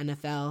about the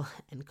NFL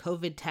and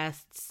COVID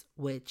tests,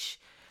 which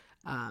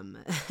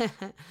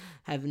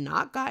have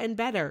not gotten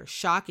better,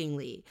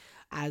 shockingly.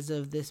 As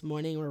of this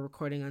morning, we're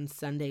recording on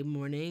Sunday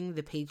morning,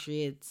 the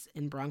Patriots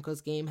and Broncos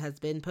game has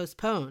been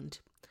postponed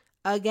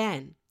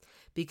again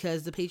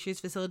because the Patriots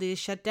facility is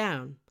shut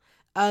down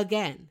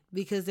again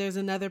because there's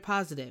another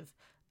positive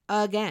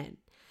again.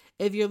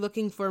 If you're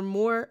looking for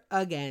more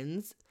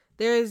agains,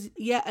 there's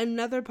yet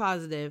another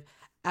positive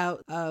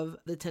out of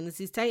the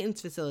Tennessee Titans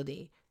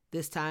facility.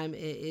 This time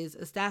it is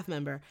a staff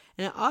member.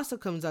 And it also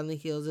comes on the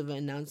heels of an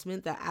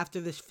announcement that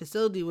after this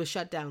facility was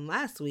shut down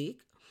last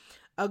week,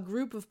 a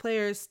group of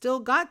players still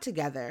got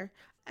together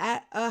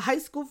at a high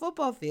school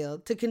football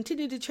field to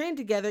continue to train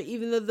together,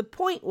 even though the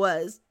point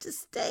was to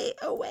stay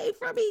away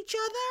from each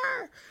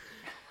other.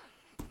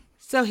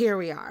 So here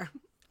we are.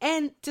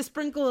 And to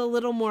sprinkle a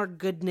little more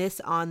goodness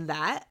on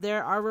that,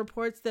 there are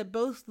reports that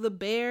both the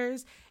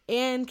Bears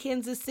and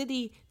Kansas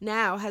City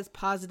now has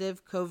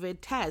positive COVID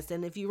tests.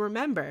 And if you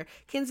remember,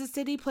 Kansas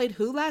City played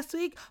who last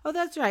week? Oh,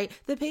 that's right,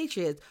 the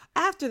Patriots.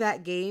 After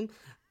that game,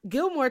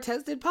 Gilmore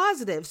tested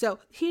positive. So,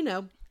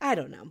 I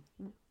don't know.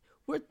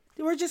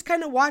 We're just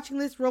kind of watching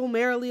this roll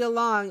merrily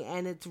along,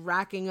 and it's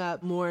racking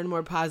up more and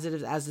more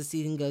positives as the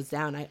season goes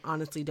down. I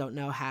honestly don't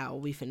know how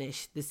we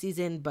finish the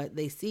season, but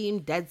they seem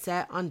dead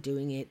set on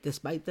doing it,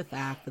 despite the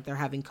fact that they're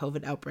having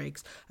COVID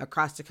outbreaks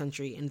across the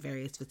country in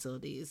various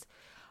facilities.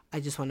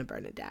 I just want to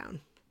burn it down.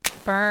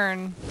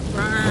 Burn.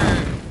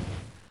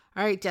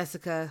 All right,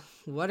 Jessica,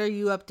 what are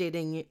you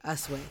updating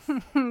us with?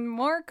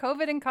 More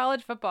COVID in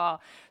college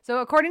football. So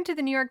according to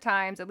the New York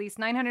Times, at least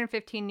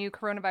 915 new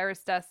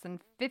coronavirus deaths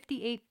and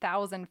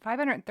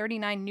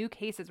 58,539 new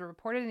cases were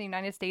reported in the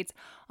United States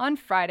on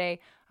Friday,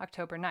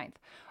 October 9th.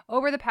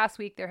 Over the past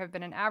week, there have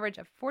been an average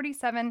of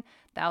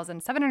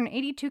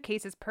 47,782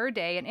 cases per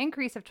day, an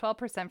increase of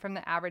 12% from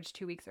the average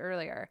 2 weeks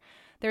earlier.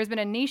 There has been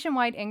a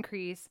nationwide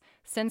increase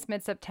since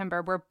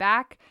mid-September. We're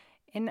back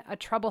in a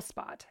trouble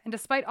spot. And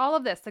despite all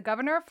of this, the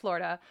governor of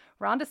Florida,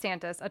 Ron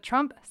DeSantis, a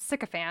Trump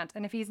sycophant,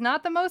 and if he's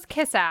not the most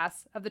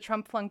kiss-ass of the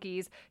Trump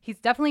flunkies, he's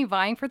definitely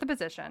vying for the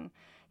position.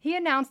 He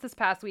announced this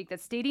past week that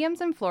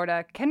stadiums in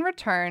Florida can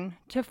return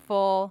to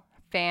full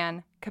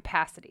fan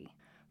capacity.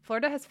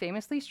 Florida has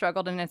famously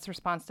struggled in its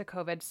response to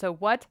COVID, so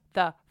what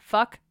the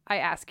fuck, I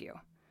ask you?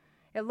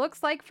 It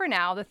looks like for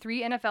now, the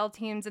 3 NFL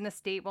teams in the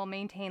state will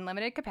maintain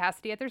limited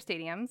capacity at their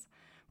stadiums,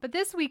 but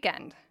this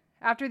weekend,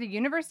 after the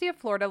University of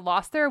Florida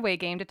lost their away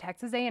game to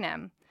Texas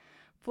A&M,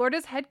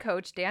 Florida's head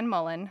coach, Dan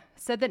Mullen,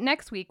 said that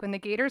next week when the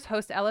Gators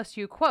host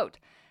LSU, quote,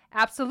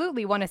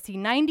 absolutely want to see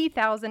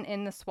 90,000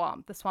 in the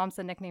Swamp. The Swamp's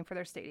the nickname for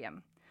their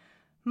stadium.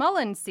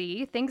 Mullen,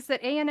 thinks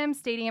that A&M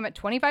Stadium at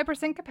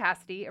 25%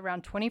 capacity,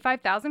 around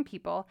 25,000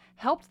 people,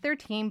 helped their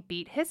team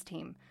beat his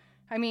team.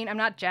 I mean, I'm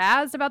not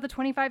jazzed about the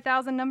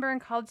 25,000 number in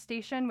College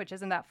Station, which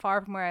isn't that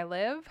far from where I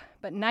live,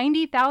 but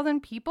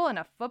 90,000 people in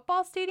a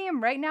football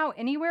stadium right now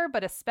anywhere,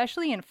 but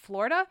especially in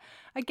Florida?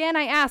 Again,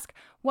 I ask,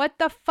 what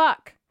the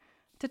fuck?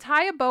 To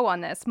tie a bow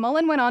on this,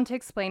 Mullen went on to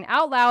explain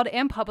out loud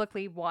and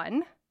publicly,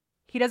 1,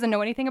 he doesn't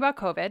know anything about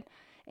COVID,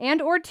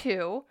 and or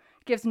 2,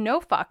 gives no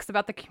fucks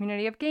about the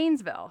community of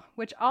Gainesville,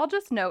 which I'll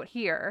just note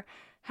here,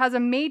 has a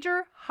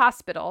major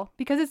hospital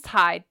because it's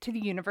tied to the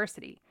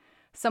university.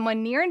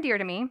 Someone near and dear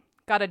to me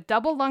got a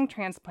double lung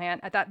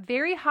transplant at that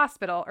very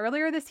hospital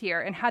earlier this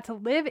year and had to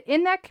live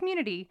in that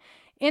community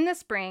in the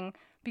spring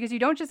because you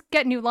don't just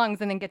get new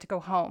lungs and then get to go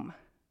home.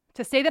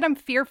 To say that I'm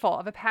fearful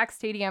of a packed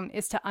stadium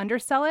is to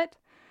undersell it.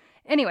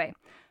 Anyway,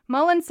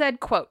 Mullen said,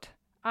 quote,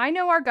 I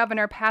know our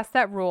governor passed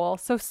that rule,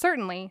 so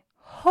certainly,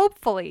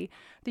 hopefully,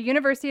 the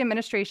university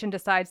administration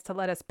decides to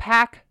let us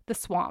pack the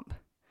Swamp.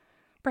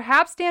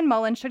 Perhaps Dan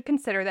Mullen should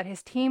consider that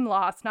his team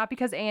lost not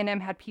because A&M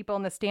had people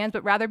in the stands,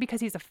 but rather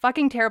because he's a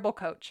fucking terrible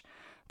coach.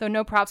 Though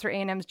no props for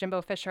A&M's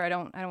Jimbo Fisher.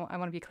 I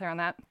want to be clear on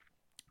that.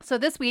 So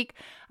this week,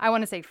 I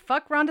want to say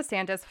fuck Ron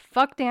DeSantis,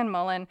 fuck Dan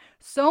Mullen.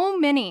 So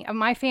many of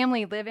my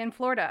family live in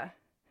Florida,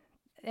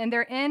 and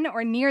they're in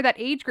or near that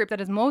age group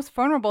that is most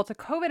vulnerable to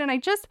COVID. And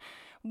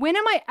when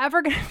am I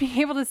ever going to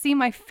be able to see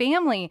my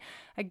family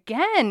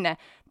again?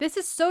 This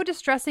is so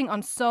distressing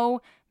on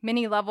so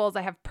many levels.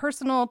 I have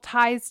personal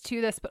ties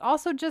to this, but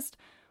also just,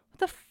 what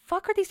the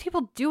fuck are these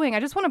people doing? I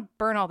just want to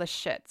burn all this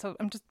shit. So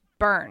I'm just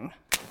burn.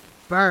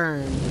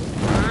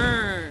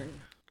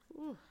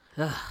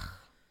 Ugh.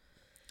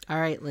 All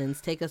right, Linz,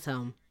 take us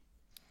home.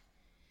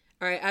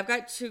 All right, I've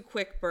got 2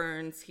 quick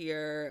burns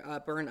here,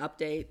 burn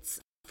updates.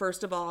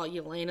 First of all,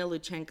 Yelena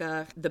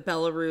Luchenko, the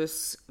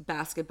Belarus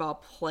basketball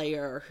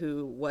player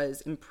who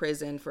was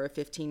imprisoned for a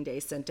 15-day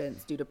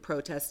sentence due to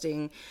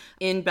protesting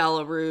in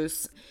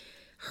Belarus.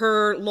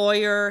 Her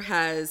lawyer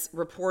has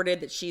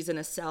reported that she's in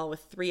a cell with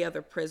 3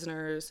 other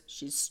prisoners.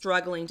 She's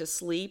struggling to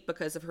sleep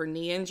because of her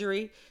knee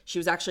injury. She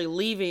was actually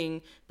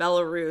leaving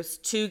Belarus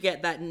to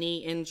get that knee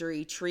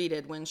injury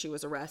treated when she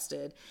was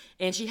arrested.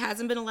 And she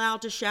hasn't been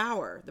allowed to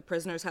shower. The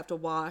prisoners have to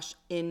wash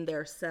in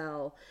their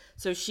cell.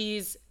 So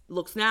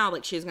looks now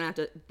like she's going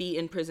to have to be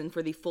in prison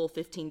for the full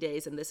 15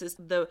 days. And this is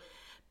the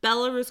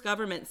Belarus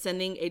government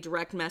sending a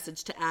direct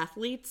message to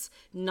athletes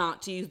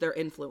not to use their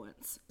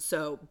influence.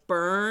 So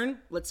burn.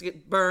 Let's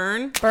get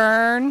burn.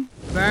 Burn.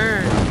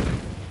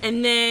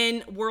 And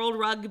then World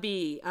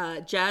Rugby.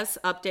 Jess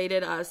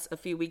updated us a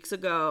few weeks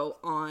ago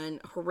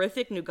on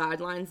horrific new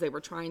guidelines they were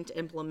trying to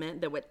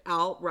implement that would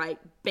outright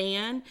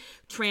ban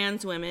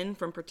trans women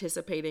from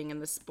participating in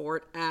the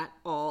sport at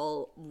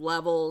all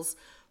levels.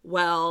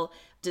 Well,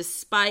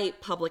 despite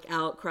public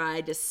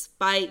outcry,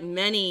 despite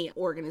many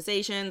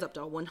organizations, up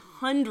to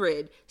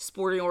 100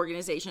 sporting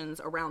organizations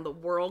around the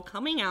world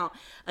coming out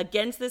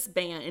against this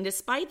ban, and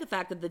despite the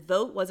fact that the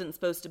vote wasn't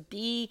supposed to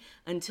be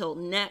until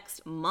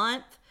next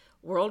month,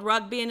 World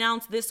Rugby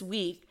announced this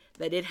week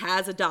that it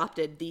has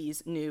adopted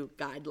these new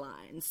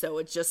guidelines. So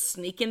it's just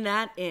sneaking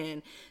that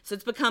in. So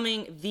it's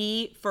becoming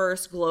the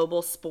first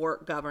global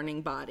sport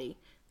governing body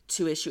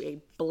to issue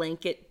a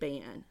blanket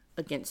ban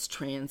against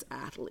trans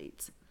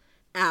athletes.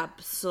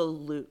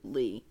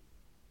 Absolutely,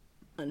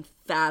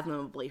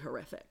 unfathomably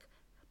horrific.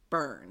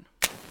 Burn.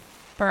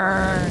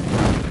 Burn.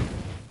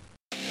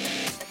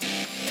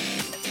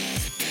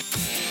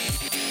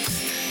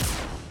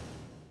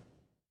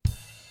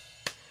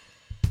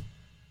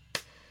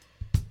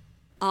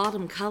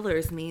 Autumn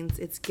colors means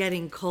it's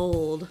getting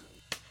cold.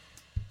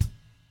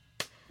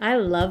 I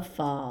love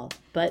fall,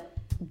 but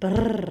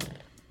brrr.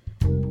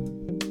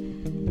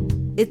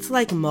 It's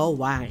like mull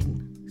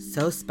wine,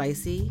 so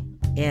spicy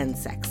and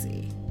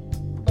sexy.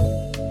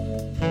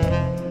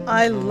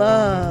 I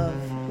love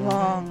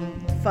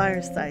long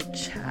fireside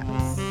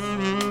chats.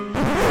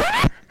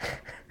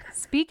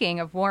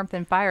 Speaking of warmth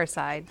and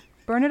fireside,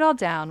 Burn It All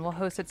Down will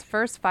host its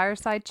first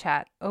fireside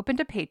chat open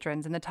to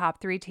patrons in the top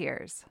 3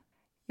 tiers.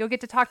 You'll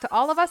get to talk to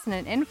all of us in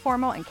an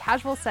informal and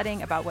casual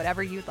setting about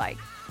whatever you'd like.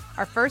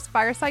 Our first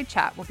fireside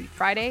chat will be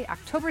Friday,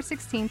 October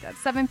 16th at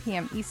 7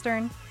 p.m.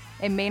 Eastern.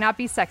 It may not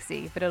be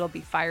sexy, but it'll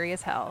be fiery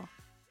as hell.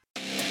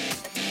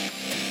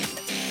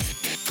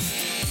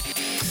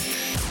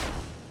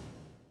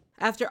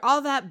 After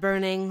all that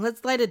burning,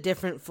 let's light a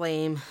different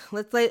flame.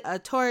 Let's light a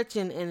torch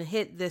and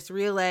hit this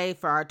relay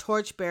for our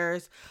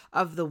torchbearers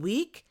of the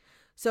week.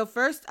 So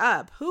first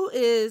up, who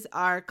is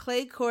our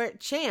clay court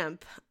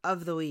champ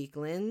of the week,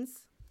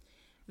 Linz?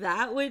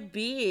 That would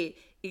be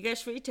Iga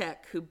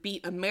Swiatek, who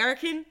beat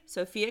American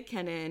Sofia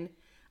Kenin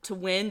to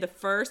win the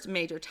first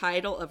major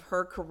title of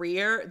her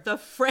career, the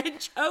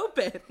French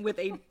Open, with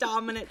a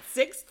dominant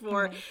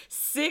 6-4,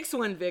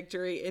 6-1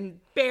 victory in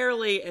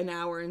barely an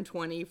hour and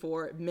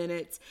 24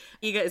 minutes.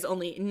 Iga is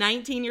only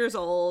 19 years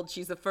old.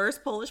 She's the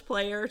first Polish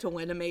player to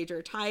win a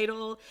major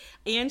title,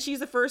 and she's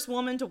the first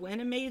woman to win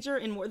a major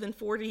in more than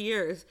 40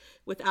 years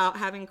without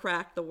having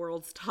cracked the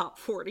world's top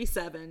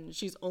 47.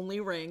 She's only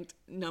ranked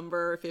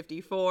number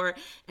 54,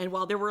 and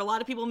while there were a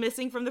lot of people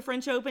missing from the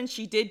French Open,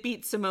 she did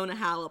beat Simona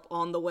Halep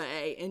on the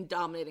way in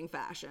dominating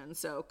fashion.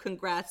 So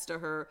congrats to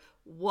her.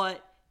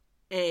 What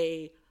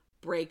a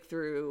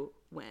breakthrough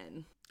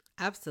win.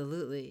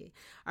 Absolutely.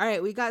 All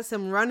right, we got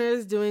some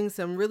runners doing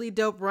some really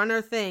dope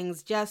runner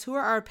things. Jess, who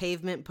are our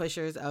pavement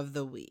pushers of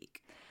the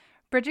week?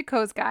 Bridget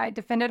Kosgei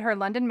defended her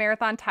London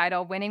Marathon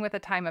title, winning with a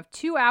time of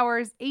 2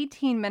 hours,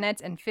 18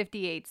 minutes, and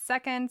 58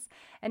 seconds.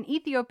 And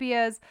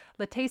Ethiopia's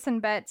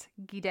Letesenbet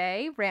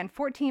Gidey ran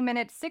 14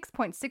 minutes,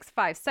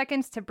 6.65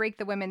 seconds to break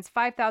the women's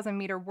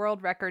 5,000-meter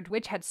world record,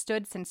 which had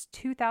stood since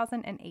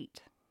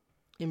 2008.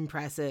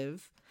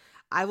 Impressive.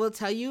 I will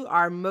tell you,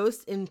 our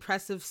most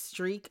impressive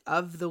streak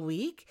of the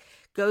week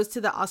goes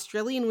to the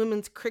Australian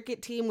women's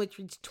cricket team, which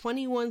reached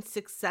 21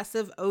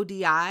 successive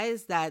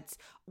ODIs. That's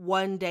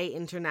one-day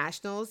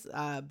internationals,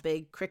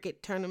 big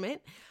cricket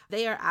tournament.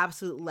 They are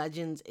absolute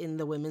legends in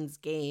the women's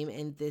game,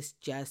 and this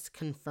just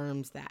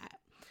confirms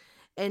that.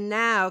 And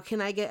now, can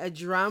I get a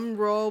drum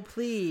roll,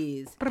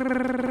 please?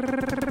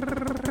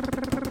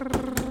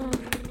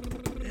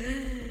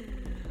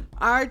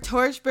 Our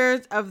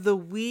torchbearers of the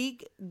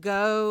week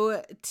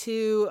go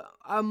to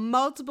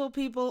multiple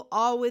people,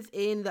 all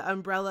within the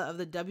umbrella of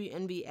the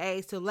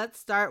WNBA. So let's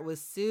start with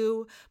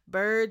Sue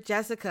Bird.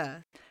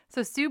 Jessica.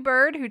 So Sue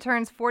Bird, who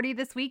turns 40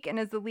 this week and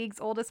is the league's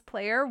oldest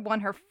player,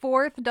 won her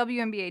 4th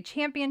WNBA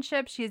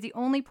championship. She is the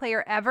only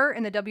player ever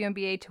in the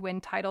WNBA to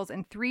win titles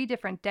in 3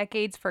 different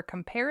decades. For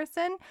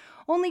comparison,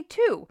 only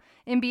 2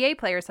 NBA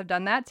players have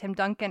done that, Tim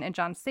Duncan and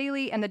John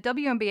Saley, and the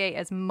WNBA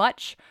is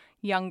much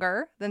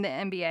younger than the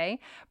NBA.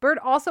 Bird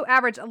also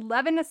averaged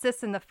 11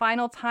 assists in the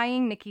final,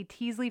 tying Nikki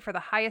Teasley for the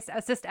highest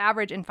assist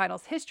average in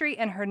finals history,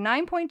 and her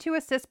 9.2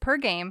 assists per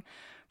game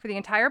for the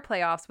entire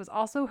playoffs was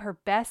also her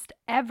best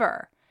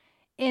ever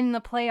in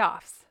the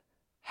playoffs.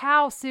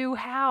 How, Sue?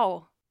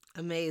 How?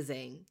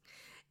 Amazing.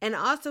 And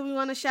also we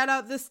want to shout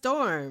out the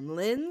Storm.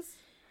 Linz?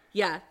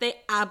 Yeah, they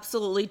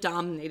absolutely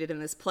dominated in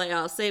this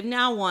playoffs. They've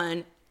now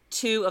won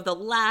 2 of the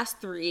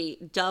last 3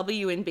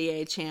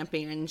 WNBA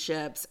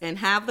championships and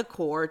have the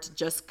core to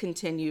just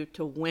continue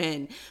to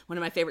win. One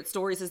of my favorite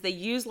stories is they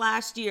used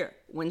last year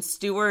when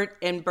Stewart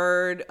and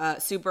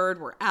Sue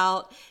Bird were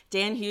out.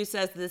 Dan Hughes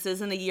says this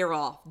isn't a year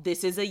off.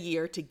 This is a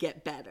year to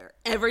get better.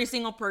 Every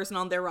single person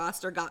on their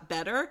roster got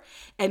better,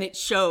 and it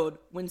showed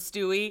when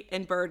Stewie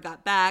and Bird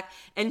got back.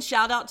 And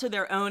shout out to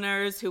their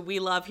owners, who we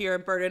love here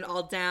at Burn It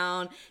All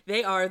Down.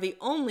 They are the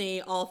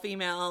only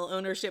all-female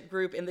ownership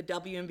group in the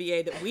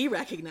WNBA that we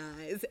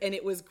recognize, and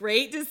it was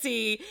great to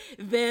see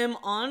them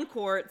on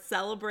court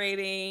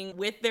celebrating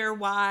with their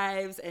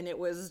wives, and it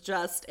was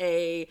just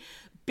a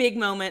big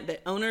moment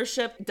that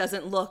ownership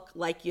doesn't look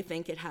like you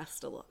think it has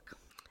to look.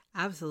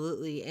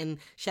 Absolutely. And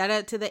shout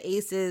out to the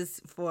Aces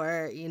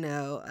for,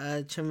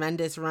 a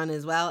tremendous run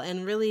as well.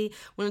 And really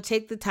want to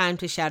take the time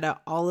to shout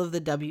out all of the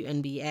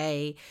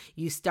WNBA.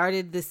 You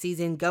started the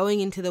season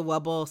going into the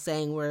Wubble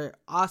saying we're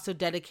also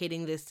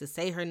dedicating this to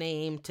say her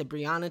name, to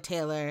Breonna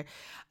Taylor.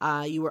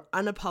 You were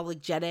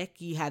unapologetic.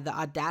 You had the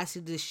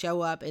audacity to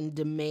show up and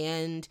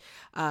demand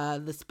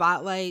the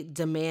spotlight,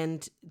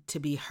 demand to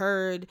be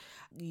heard.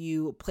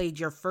 You played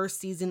your first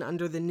season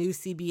under the new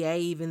CBA,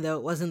 even though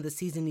it wasn't the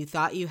season you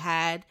thought you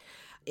had.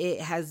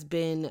 It has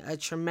been a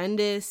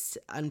tremendous,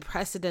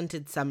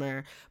 unprecedented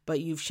summer,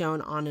 but you've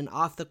shown on and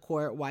off the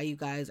court why you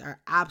guys are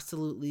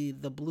absolutely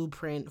the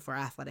blueprint for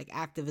athletic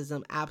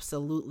activism,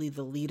 absolutely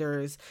the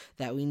leaders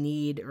that we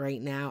need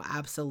right now,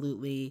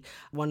 absolutely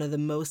one of the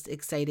most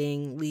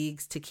exciting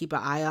leagues to keep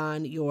an eye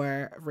on.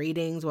 Your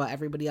ratings, while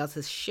everybody else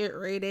has shit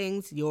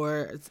ratings,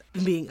 yours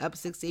being up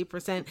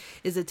 68%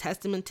 is a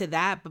testament to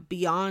that. But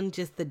beyond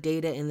just the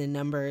data and the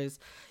numbers,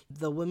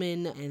 the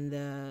women and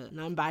the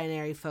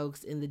non-binary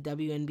folks in the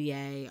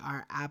WNBA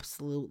are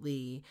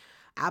absolutely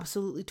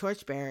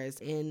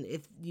torchbearers. And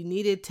if you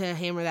needed to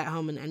hammer that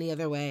home in any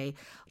other way,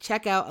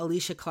 check out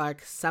Alicia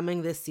Clark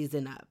summing this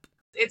season up.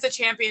 It's a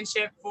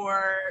championship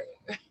for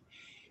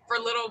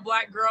little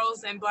Black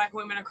girls and Black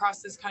women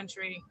across this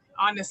country,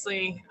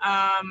 honestly.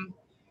 I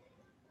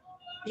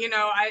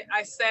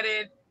said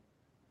it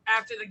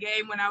after the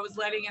game when I was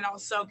letting it all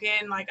soak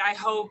in. Like, I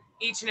hope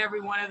each and every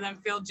one of them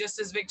feel just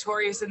as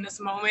victorious in this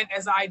moment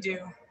as I do.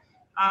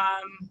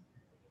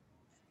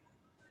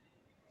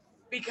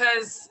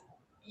 Because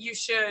you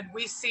should.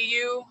 We see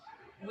you,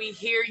 we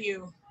hear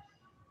you,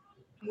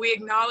 we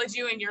acknowledge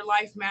you, and your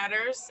life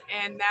matters.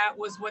 And that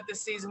was what the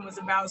season was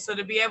about. So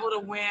to be able to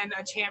win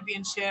a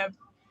championship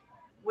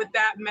with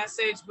that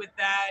message, with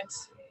that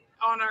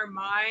on our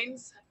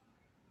minds,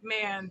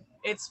 man,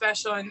 it's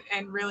special and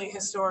really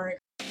historic.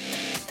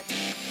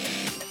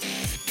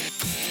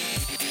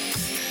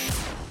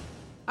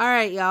 All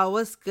right, y'all,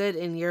 what's good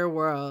in your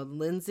world?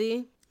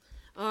 Lindsay?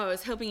 Oh, I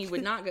was hoping you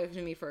would not go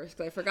to me first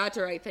because I forgot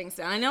to write things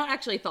down. I know I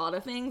actually thought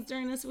of things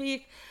during this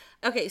week.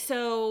 Okay,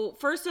 so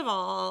first of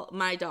all,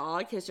 my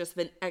dog has just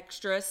been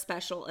extra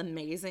special,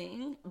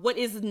 amazing. What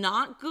is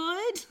not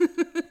good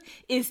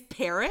is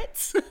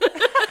parrots.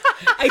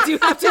 I do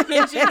have to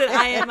mention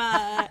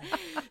that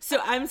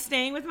I'm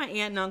staying with my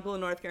aunt and uncle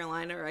in North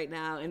Carolina right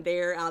now, and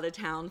they're out of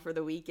town for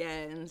the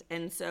weekend.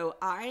 And so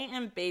I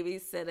am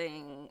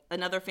babysitting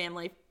another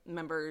family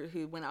member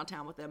who went out of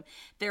town with them,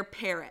 their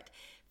parrot.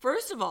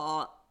 First of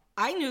all,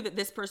 I knew that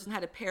this person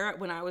had a parrot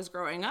when I was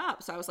growing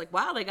up. So I was like,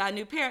 wow, they got a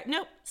new parrot.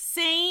 Nope,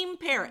 same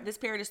parrot. This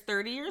parrot is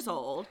 30 years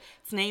old.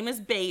 Its name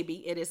is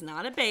Baby. It is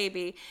not a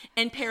baby.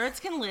 And parrots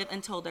can live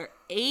until they're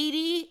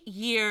 80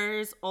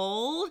 years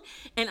old.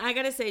 And I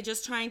got to say,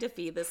 just trying to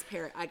feed this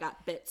parrot, I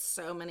got bit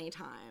so many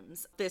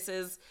times.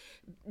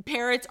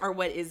 Parrots are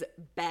what is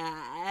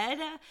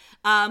bad.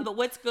 But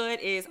what's good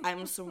is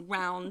I'm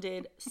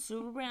surrounded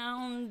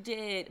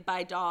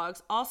by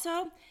dogs.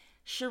 Also,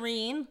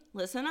 Shireen,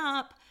 listen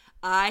up.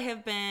 I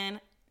have been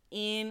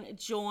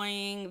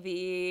enjoying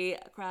the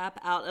crap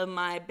out of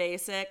my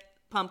basic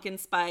pumpkin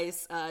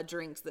spice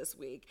drinks this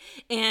week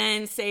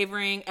and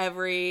savoring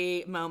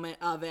every moment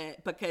of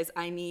it because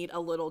I need a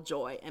little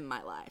joy in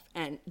my life,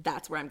 and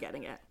that's where I'm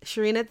getting it.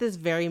 Shireen at this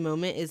very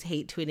moment is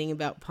hate tweeting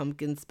about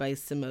pumpkin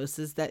spice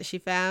samosas that she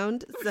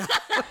found. So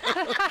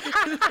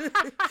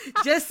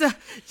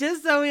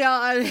just so we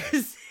all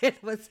understand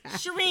what's happening.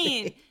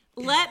 Shireen,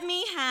 let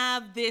me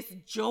have this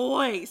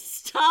joy.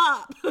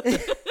 Stop.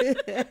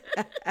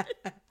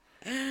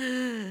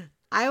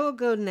 I will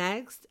go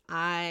next.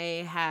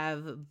 I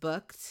have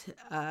booked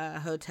a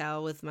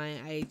hotel with my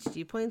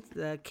IHG points,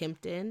 the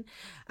Kimpton.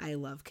 I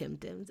love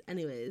Kimptons.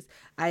 Anyways,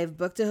 I've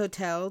booked a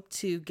hotel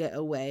to get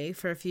away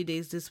for a few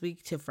days this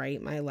week to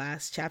write my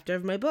last chapter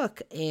of my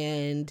book.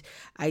 And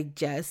I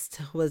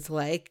just was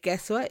like,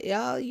 guess what,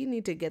 y'all? You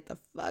need to get the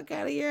fuck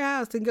out of your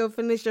house and go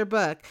finish your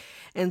book.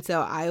 And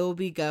so I will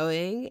be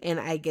going, and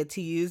I get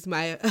to use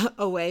my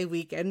away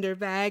weekender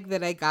bag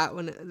that I got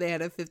when they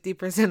had a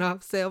 50%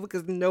 off sale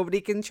because nobody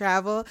can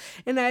travel.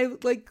 And I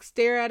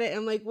stare at it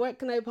and what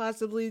can I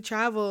possibly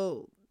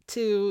travel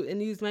to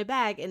and use my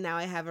bag? And now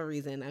I have a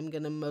reason. I'm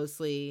going to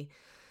mostly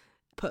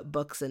put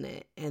books in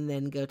it and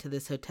then go to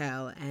this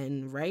hotel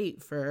and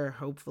write for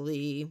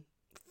hopefully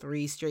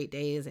 3 straight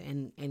days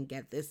and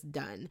get this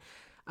done.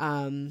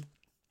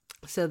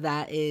 So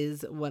that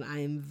is what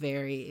I'm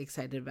very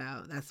excited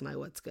about. That's my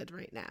what's good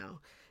right now.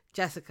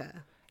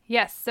 Jessica.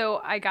 Yes,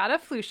 so I got a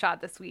flu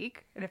shot this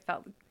week, and it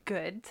felt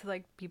good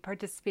to be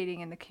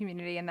participating in the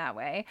community in that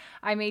way.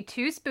 I made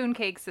 2 spoon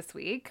cakes this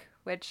week,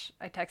 which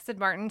I texted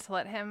Martin to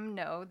let him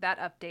know that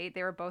update.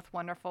 They were both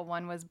wonderful.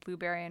 One was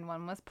blueberry and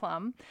one was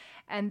plum.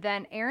 And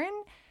then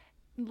Aaron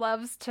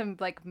loves to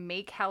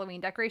make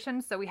Halloween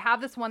decorations. So we have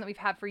this one that we've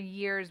had for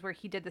years where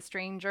he did the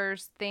Stranger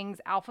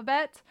Things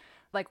alphabet,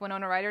 like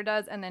Winona Ryder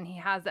does, and then he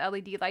has the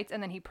LED lights,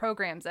 and then he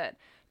programs it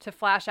to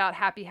flash out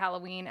Happy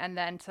Halloween, and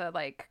then to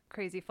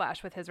crazy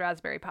flash with his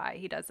Raspberry Pi.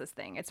 He does this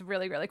thing. It's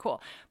really, really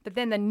cool. But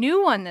then the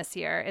new one this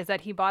year is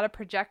that he bought a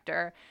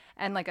projector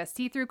and a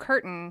see-through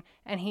curtain,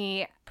 and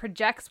he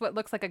projects what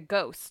looks like a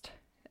ghost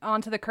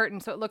onto the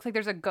curtain, so it looks like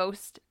there's a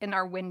ghost in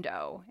our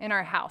window in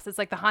our house. It's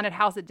like the haunted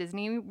house at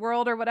Disney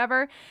World or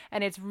whatever,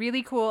 and it's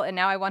really cool. And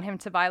now I want him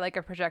to buy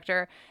a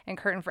projector and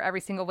curtain for every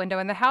single window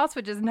in the house,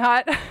 which is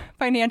not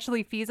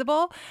financially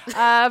feasible, but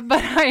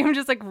I am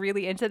just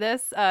really into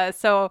this.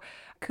 So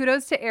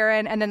kudos to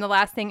Aaron. And then the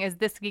last thing is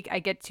this week I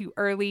get to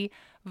early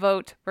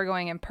vote. We're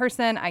going in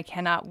person. I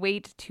cannot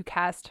wait to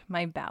cast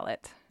my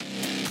ballot.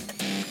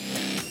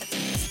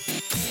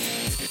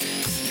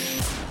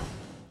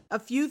 A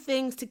few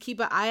things to keep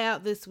an eye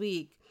out this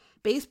week.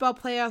 Baseball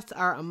playoffs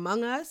are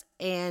among us,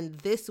 and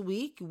this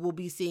week we'll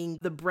be seeing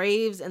the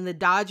Braves and the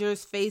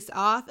Dodgers face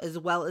off, as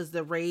well as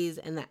the Rays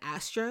and the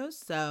Astros.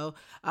 So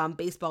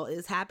baseball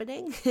is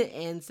happening,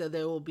 and so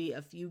there will be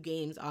a few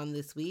games on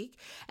this week.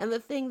 And the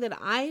thing that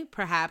I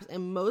perhaps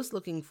am most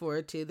looking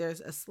forward to,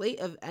 there's a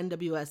slate of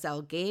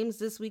NWSL games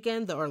this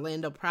weekend. The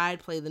Orlando Pride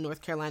play the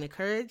North Carolina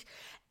Courage,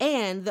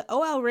 and the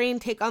OL Reign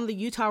take on the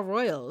Utah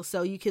Royals.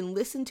 So you can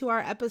listen to our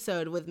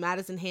episode with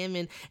Madison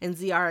Hammond and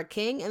Ziara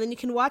King, and then you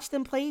can watch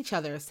them play each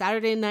other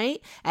Saturday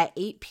night at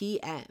 8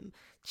 p.m.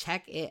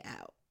 Check it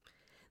out.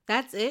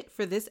 That's it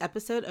for this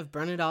episode of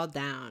Burn It All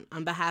Down.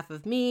 On behalf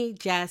of me,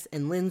 Jess,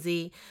 and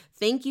Lindsay,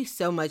 thank you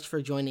so much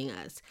for joining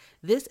us.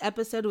 This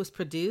episode was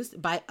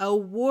produced by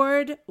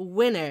award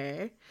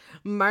winner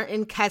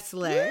Martin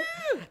Kessler.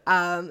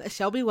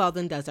 Shelby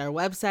Weldon does our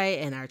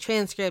website and our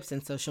transcripts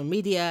and social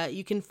media.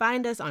 You can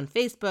find us on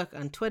Facebook,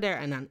 on Twitter,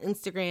 and on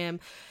Instagram.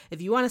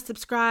 If you want to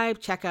subscribe,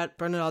 check out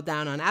Burn It All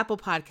Down on Apple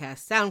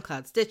Podcasts,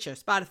 SoundCloud, Stitcher,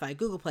 Spotify,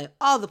 Google Play,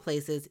 all the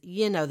places.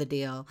 You know the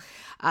deal.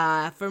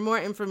 For more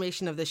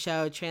information of the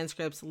show,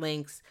 transcripts,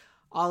 links,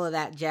 all of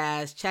that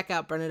jazz, check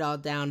out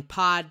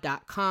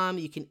burnitalldownpod.com.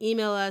 You can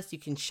email us. You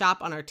can shop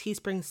on our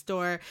Teespring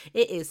store.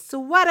 It is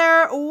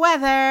sweater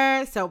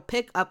weather, so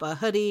pick up a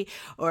hoodie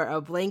or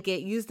a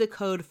blanket. Use the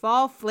code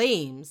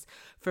FALLFLAMES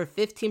for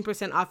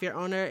 15% off your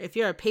order. If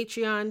you're a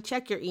Patreon,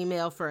 check your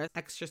email for an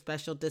extra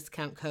special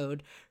discount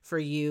code for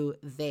you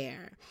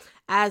there.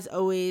 As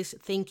always,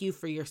 thank you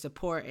for your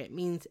support. It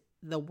means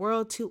the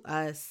world to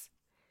us.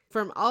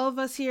 From all of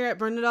us here at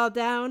Burn It All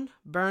Down,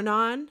 burn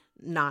on,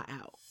 not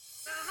out.